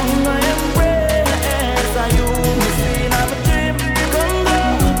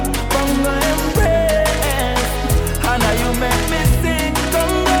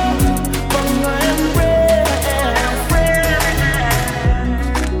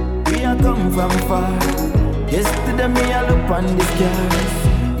 come from far. Yesterday me I look on the scars.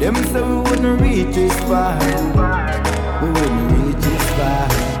 Them say we wouldn't reach this far. We wouldn't reach this far.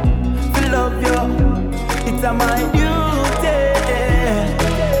 To love you, it's a my duty.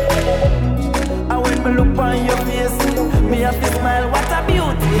 And when me look on your face, me have to smile, what a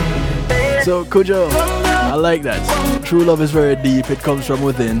beauty. So Kujo, I like that. True love is very deep. It comes from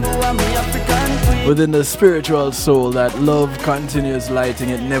within. Within the spiritual soul, that love continues lighting.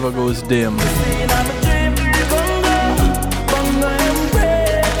 It never goes dim.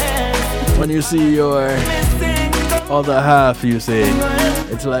 When you see your other half, you say,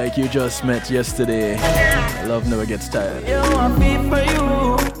 it's like you just met yesterday. Love never gets tired.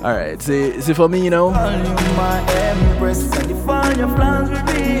 Alright, see for me, you know,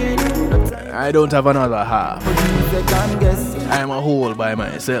 I don't have another half. I am a whole by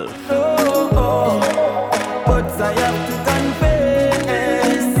myself.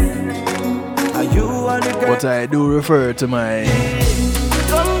 But I do refer to my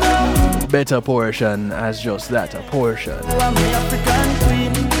better portion as just that, a portion.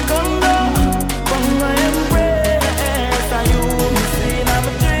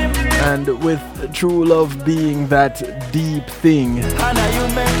 And with true love being that deep thing,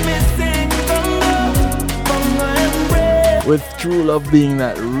 with true love being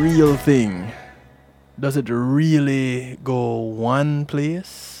that real thing, does it really go one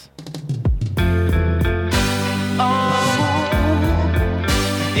place?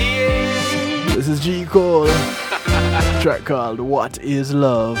 This is G. Cole, track called What Is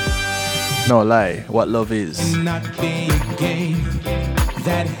Love? No lie, what love is. Not be a game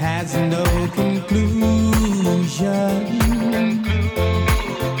that has no conclusion.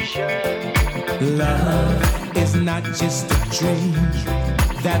 Love is not just a dream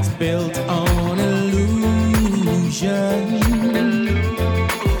that's built on illusion.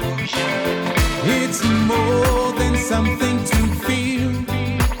 It's more than something to feel.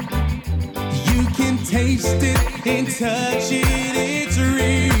 You can taste it and touch it, it's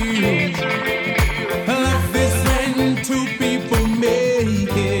real. Love is when two people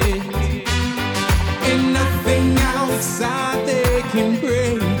make it, and nothing outside they can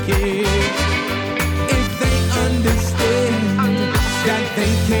break it. If they understand that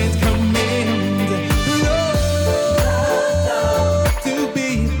they can't command love to be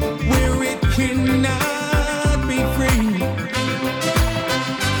where it cannot be free.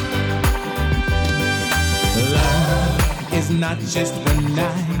 Love is not just one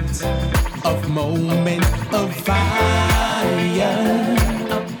night of moment of fire.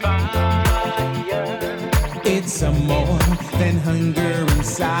 It's a more than hunger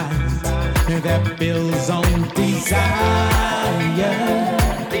inside that builds on desire.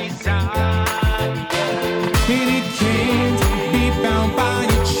 And it can't be bound by a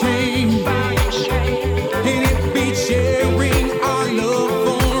chain. And it be sharing our love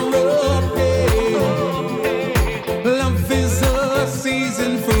forever. Love is a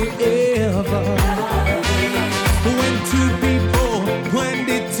season forever. When two people blend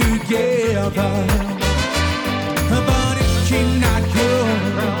it together. But it cannot go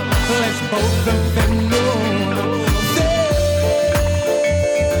unless both of them know.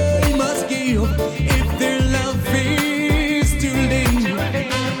 They must give if their love is to live.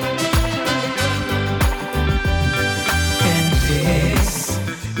 And this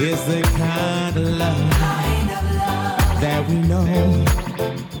is the kind of love that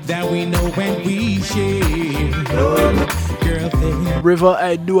we know when we share. Girl, River,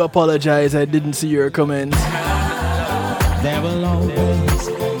 I do apologize. I didn't see your comment. there will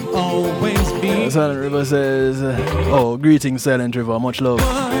always be. Silent River says, oh, greetings, Silent River. Much love.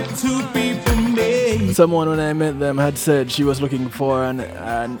 Two people made. Someone, when I met them, had said she was looking for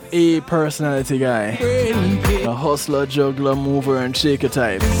an A personality guy. A hustler, juggler, mover, and shaker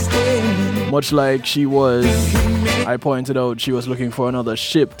type. Much like she was, I pointed out she was looking for another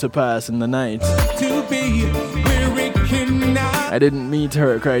ship to pass in the night. To be where it cannot. I didn't meet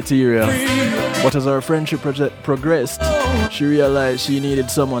her criteria, but as our friendship progressed, she realized she needed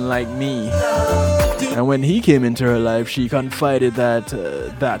someone like me. And when he came into her life, she confided that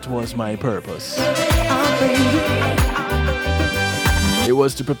that was my purpose. It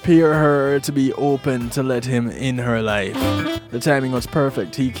was to prepare her to be open to let him in her life. The timing was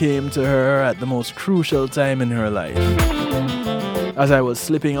perfect. He came to her at the most crucial time in her life. As I was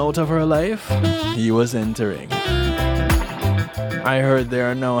slipping out of her life, he was entering. I heard they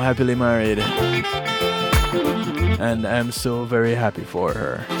are now happily married, and I'm so very happy for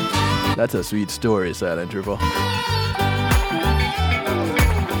her. That's a sweet story, Silent River.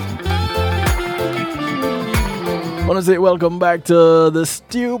 want to say welcome back to the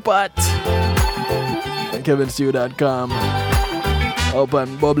Stew Pot. KevinStew.com. Up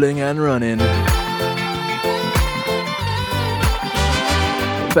and bubbling and running.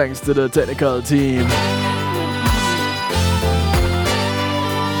 Thanks to the technical team.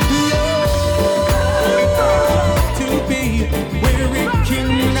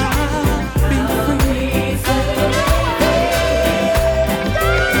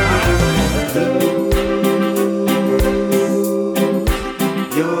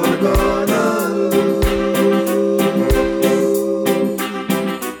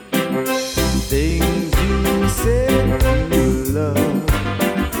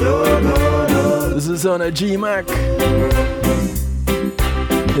 This is on a G-Mac.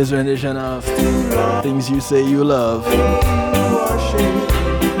 His rendition of Things You Say You Love.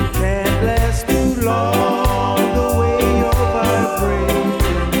 Can't last too long the way you're vibrating.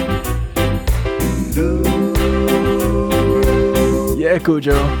 Yeah,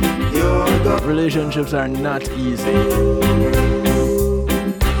 Cujo. Relationships are not easy.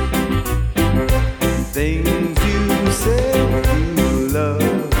 Things you say you love,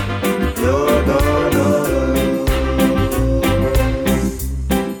 you're gonna lose.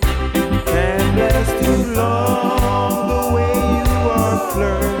 Can't last too long the way you are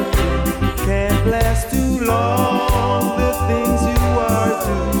flirting. Can't last too long the things you are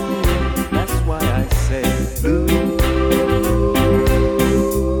doing. That's why I say lose.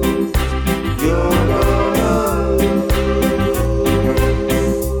 You're gonna lose.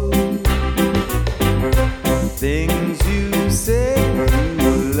 Things you say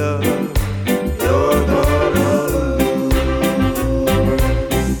you love, you're gonna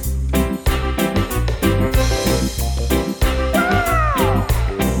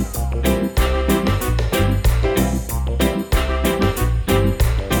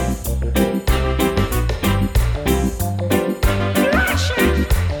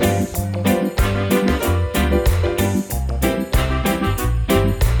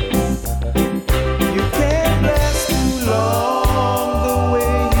You can't last too long the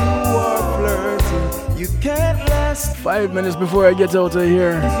way you are flirting. You can't last 5 minutes before I get out of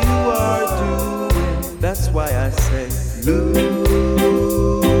here. you are doing. That's why I say lose.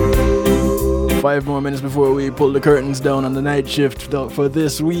 5 more minutes before we pull the curtains down on the night shift for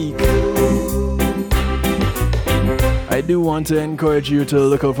this week. I do want to encourage you to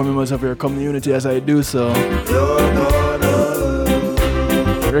look out for members of your community as I do so.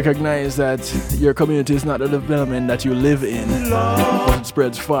 Recognize that your community is not the development that you live in, but it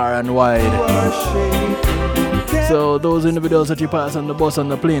spreads far and wide. So those individuals that you pass on the bus, on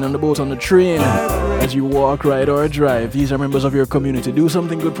the plane, on the boat, on the train, as you walk, ride, or drive, these are members of your community. Do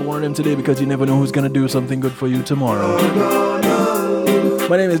something good for one of them today, because you never know who's going to do something good for you tomorrow.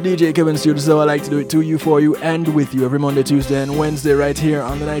 My name is DJ Kevin Stew. This is how I like to do it to you, for you, and with you every Monday, Tuesday, and Wednesday right here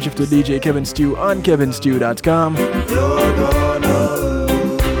on the Night Shift with DJ Kevin Stew on KevinStew.com.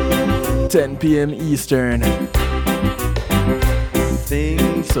 10 p.m. Eastern.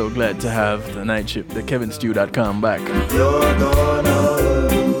 So glad to have the Night Shift, the KevinStew.com back.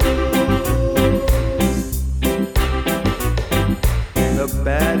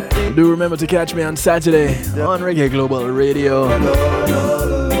 Do remember to catch me on Saturday on Reggae Global Radio,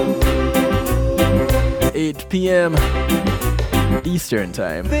 8 p.m. Eastern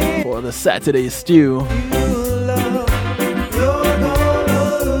Time for the Saturday Stew.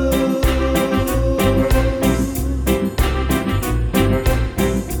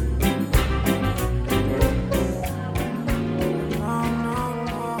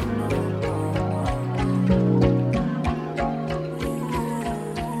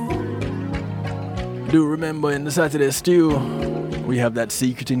 Do remember, in the Saturday Stew, we have that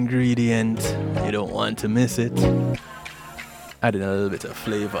secret ingredient. You don't want to miss it. Adding a little bit of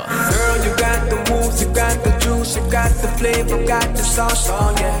flavor. Girl, you got the moves, you got the juice, you got the flavor, got the sauce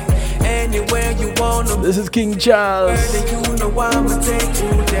on, yeah. Anywhere you wanna. This is King Charles. You know I'ma take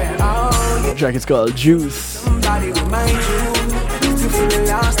you there. Oh, The track is called Juice. somebody remind you. To feel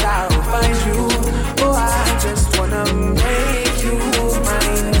lost, I'll find you. Oh, I just wanna make you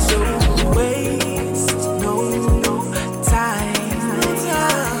mine. So waste no time.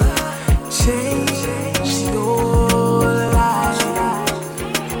 Change your life.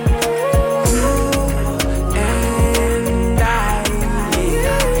 You and I,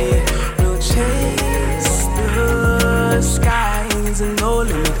 will chase the skies and no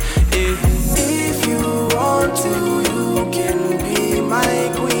limit. If you want to, you can be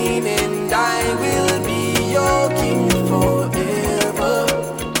my queen and I will be your king forever.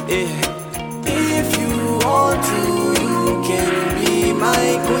 If you want to, you can be my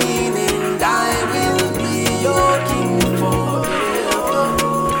queen and I will be your king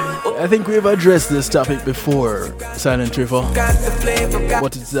I think we've addressed this topic before, Silent River,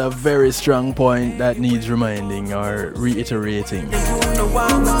 but it's a very strong point that needs reminding or reiterating.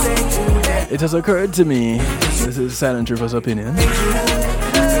 It has occurred to me, this is Silent River's opinion,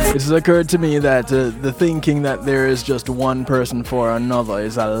 it has occurred to me that the thinking that there is just one person for another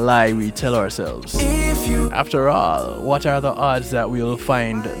is a lie we tell ourselves. After all, what are the odds that we'll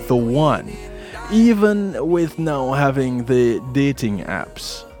find the one? Even with now having the dating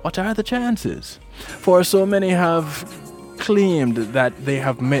apps, what are the chances? For so many have claimed that they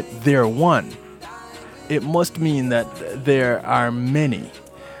have met their one. It must mean that there are many,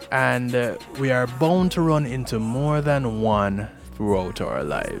 and we are bound to run into more than one throughout our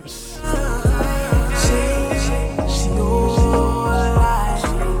lives.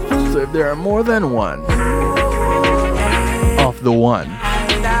 So if there are more than one of the one,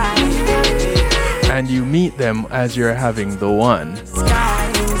 and you meet them as you're having the one,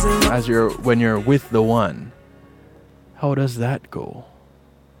 when you're with the one, how does that go?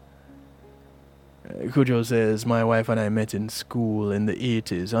 Cujo says, my wife and I met in school in the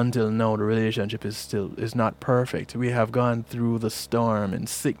 80s. Until now, the relationship is not perfect. We have gone through the storm and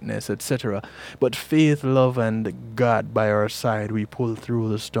sickness, etc. But faith, love, and God by our side, we pull through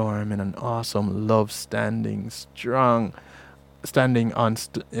the storm in an awesome love, standing on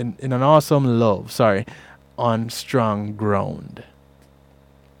strong ground.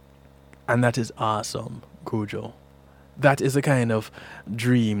 And that is awesome, Cujo. That is the kind of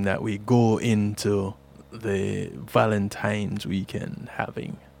dream that we go into the Valentine's weekend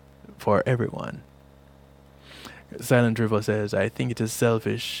having for everyone. Silent River says, I think it is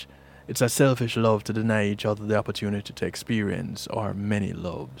selfish. It's a selfish love to deny each other the opportunity to experience our many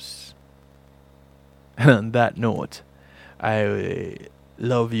loves. And on that note, I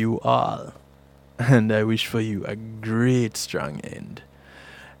love you all, and I wish for you a great strong end.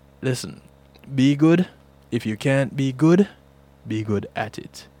 Listen, be good. If you can't be good at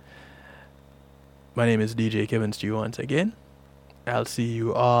it. My name is DJ Kevin Stew once again. I'll see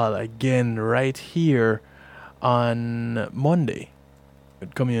you all again right here on Monday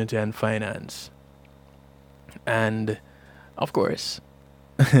with Community and Finance. And, of course,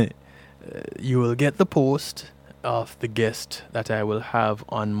 you will get the post of the guest that I will have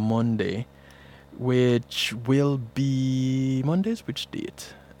on Monday, which will be Monday's which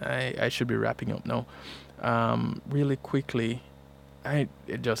date? I should be wrapping up now. Really quickly, it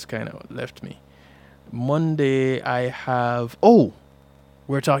just kind of left me. Monday I have,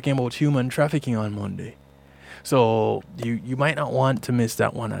 we're talking about human trafficking on Monday. So you might not want to miss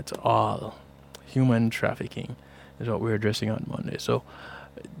that one at all. Human trafficking is what we're addressing on Monday. So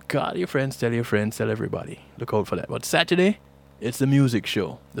call your friends, tell everybody. Look out for that. But Saturday, it's the music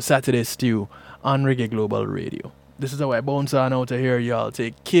show, the Saturday Stew on Reggae Global Radio. This is how I bounce on out of here. Y'all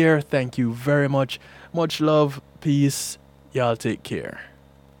take care. Thank you very much. Much love. Peace. Y'all take care.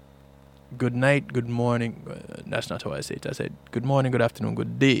 Good night. Good morning. That's not how I say it. I said good morning, good afternoon,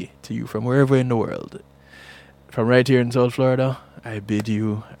 good day to you from wherever in the world. From right here in South Florida, I bid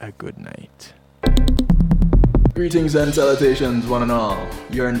you a good night. Greetings and salutations, one and all.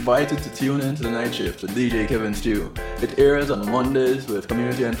 You're invited to tune in to the night shift with DJ Kevin Stew. It airs on Mondays with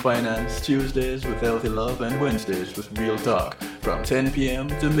Community and Finance, Tuesdays with Healthy Love, and Wednesdays with Real Talk from 10 p.m.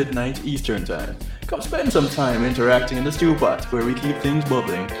 to midnight Eastern Time. Come spend some time interacting in the stew pot where we keep things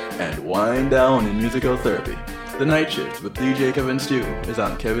bubbling and wind down in musical therapy. The night shift with DJ Kevin Stew is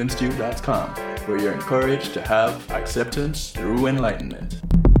on kevinstew.com, where you're encouraged to have acceptance through enlightenment.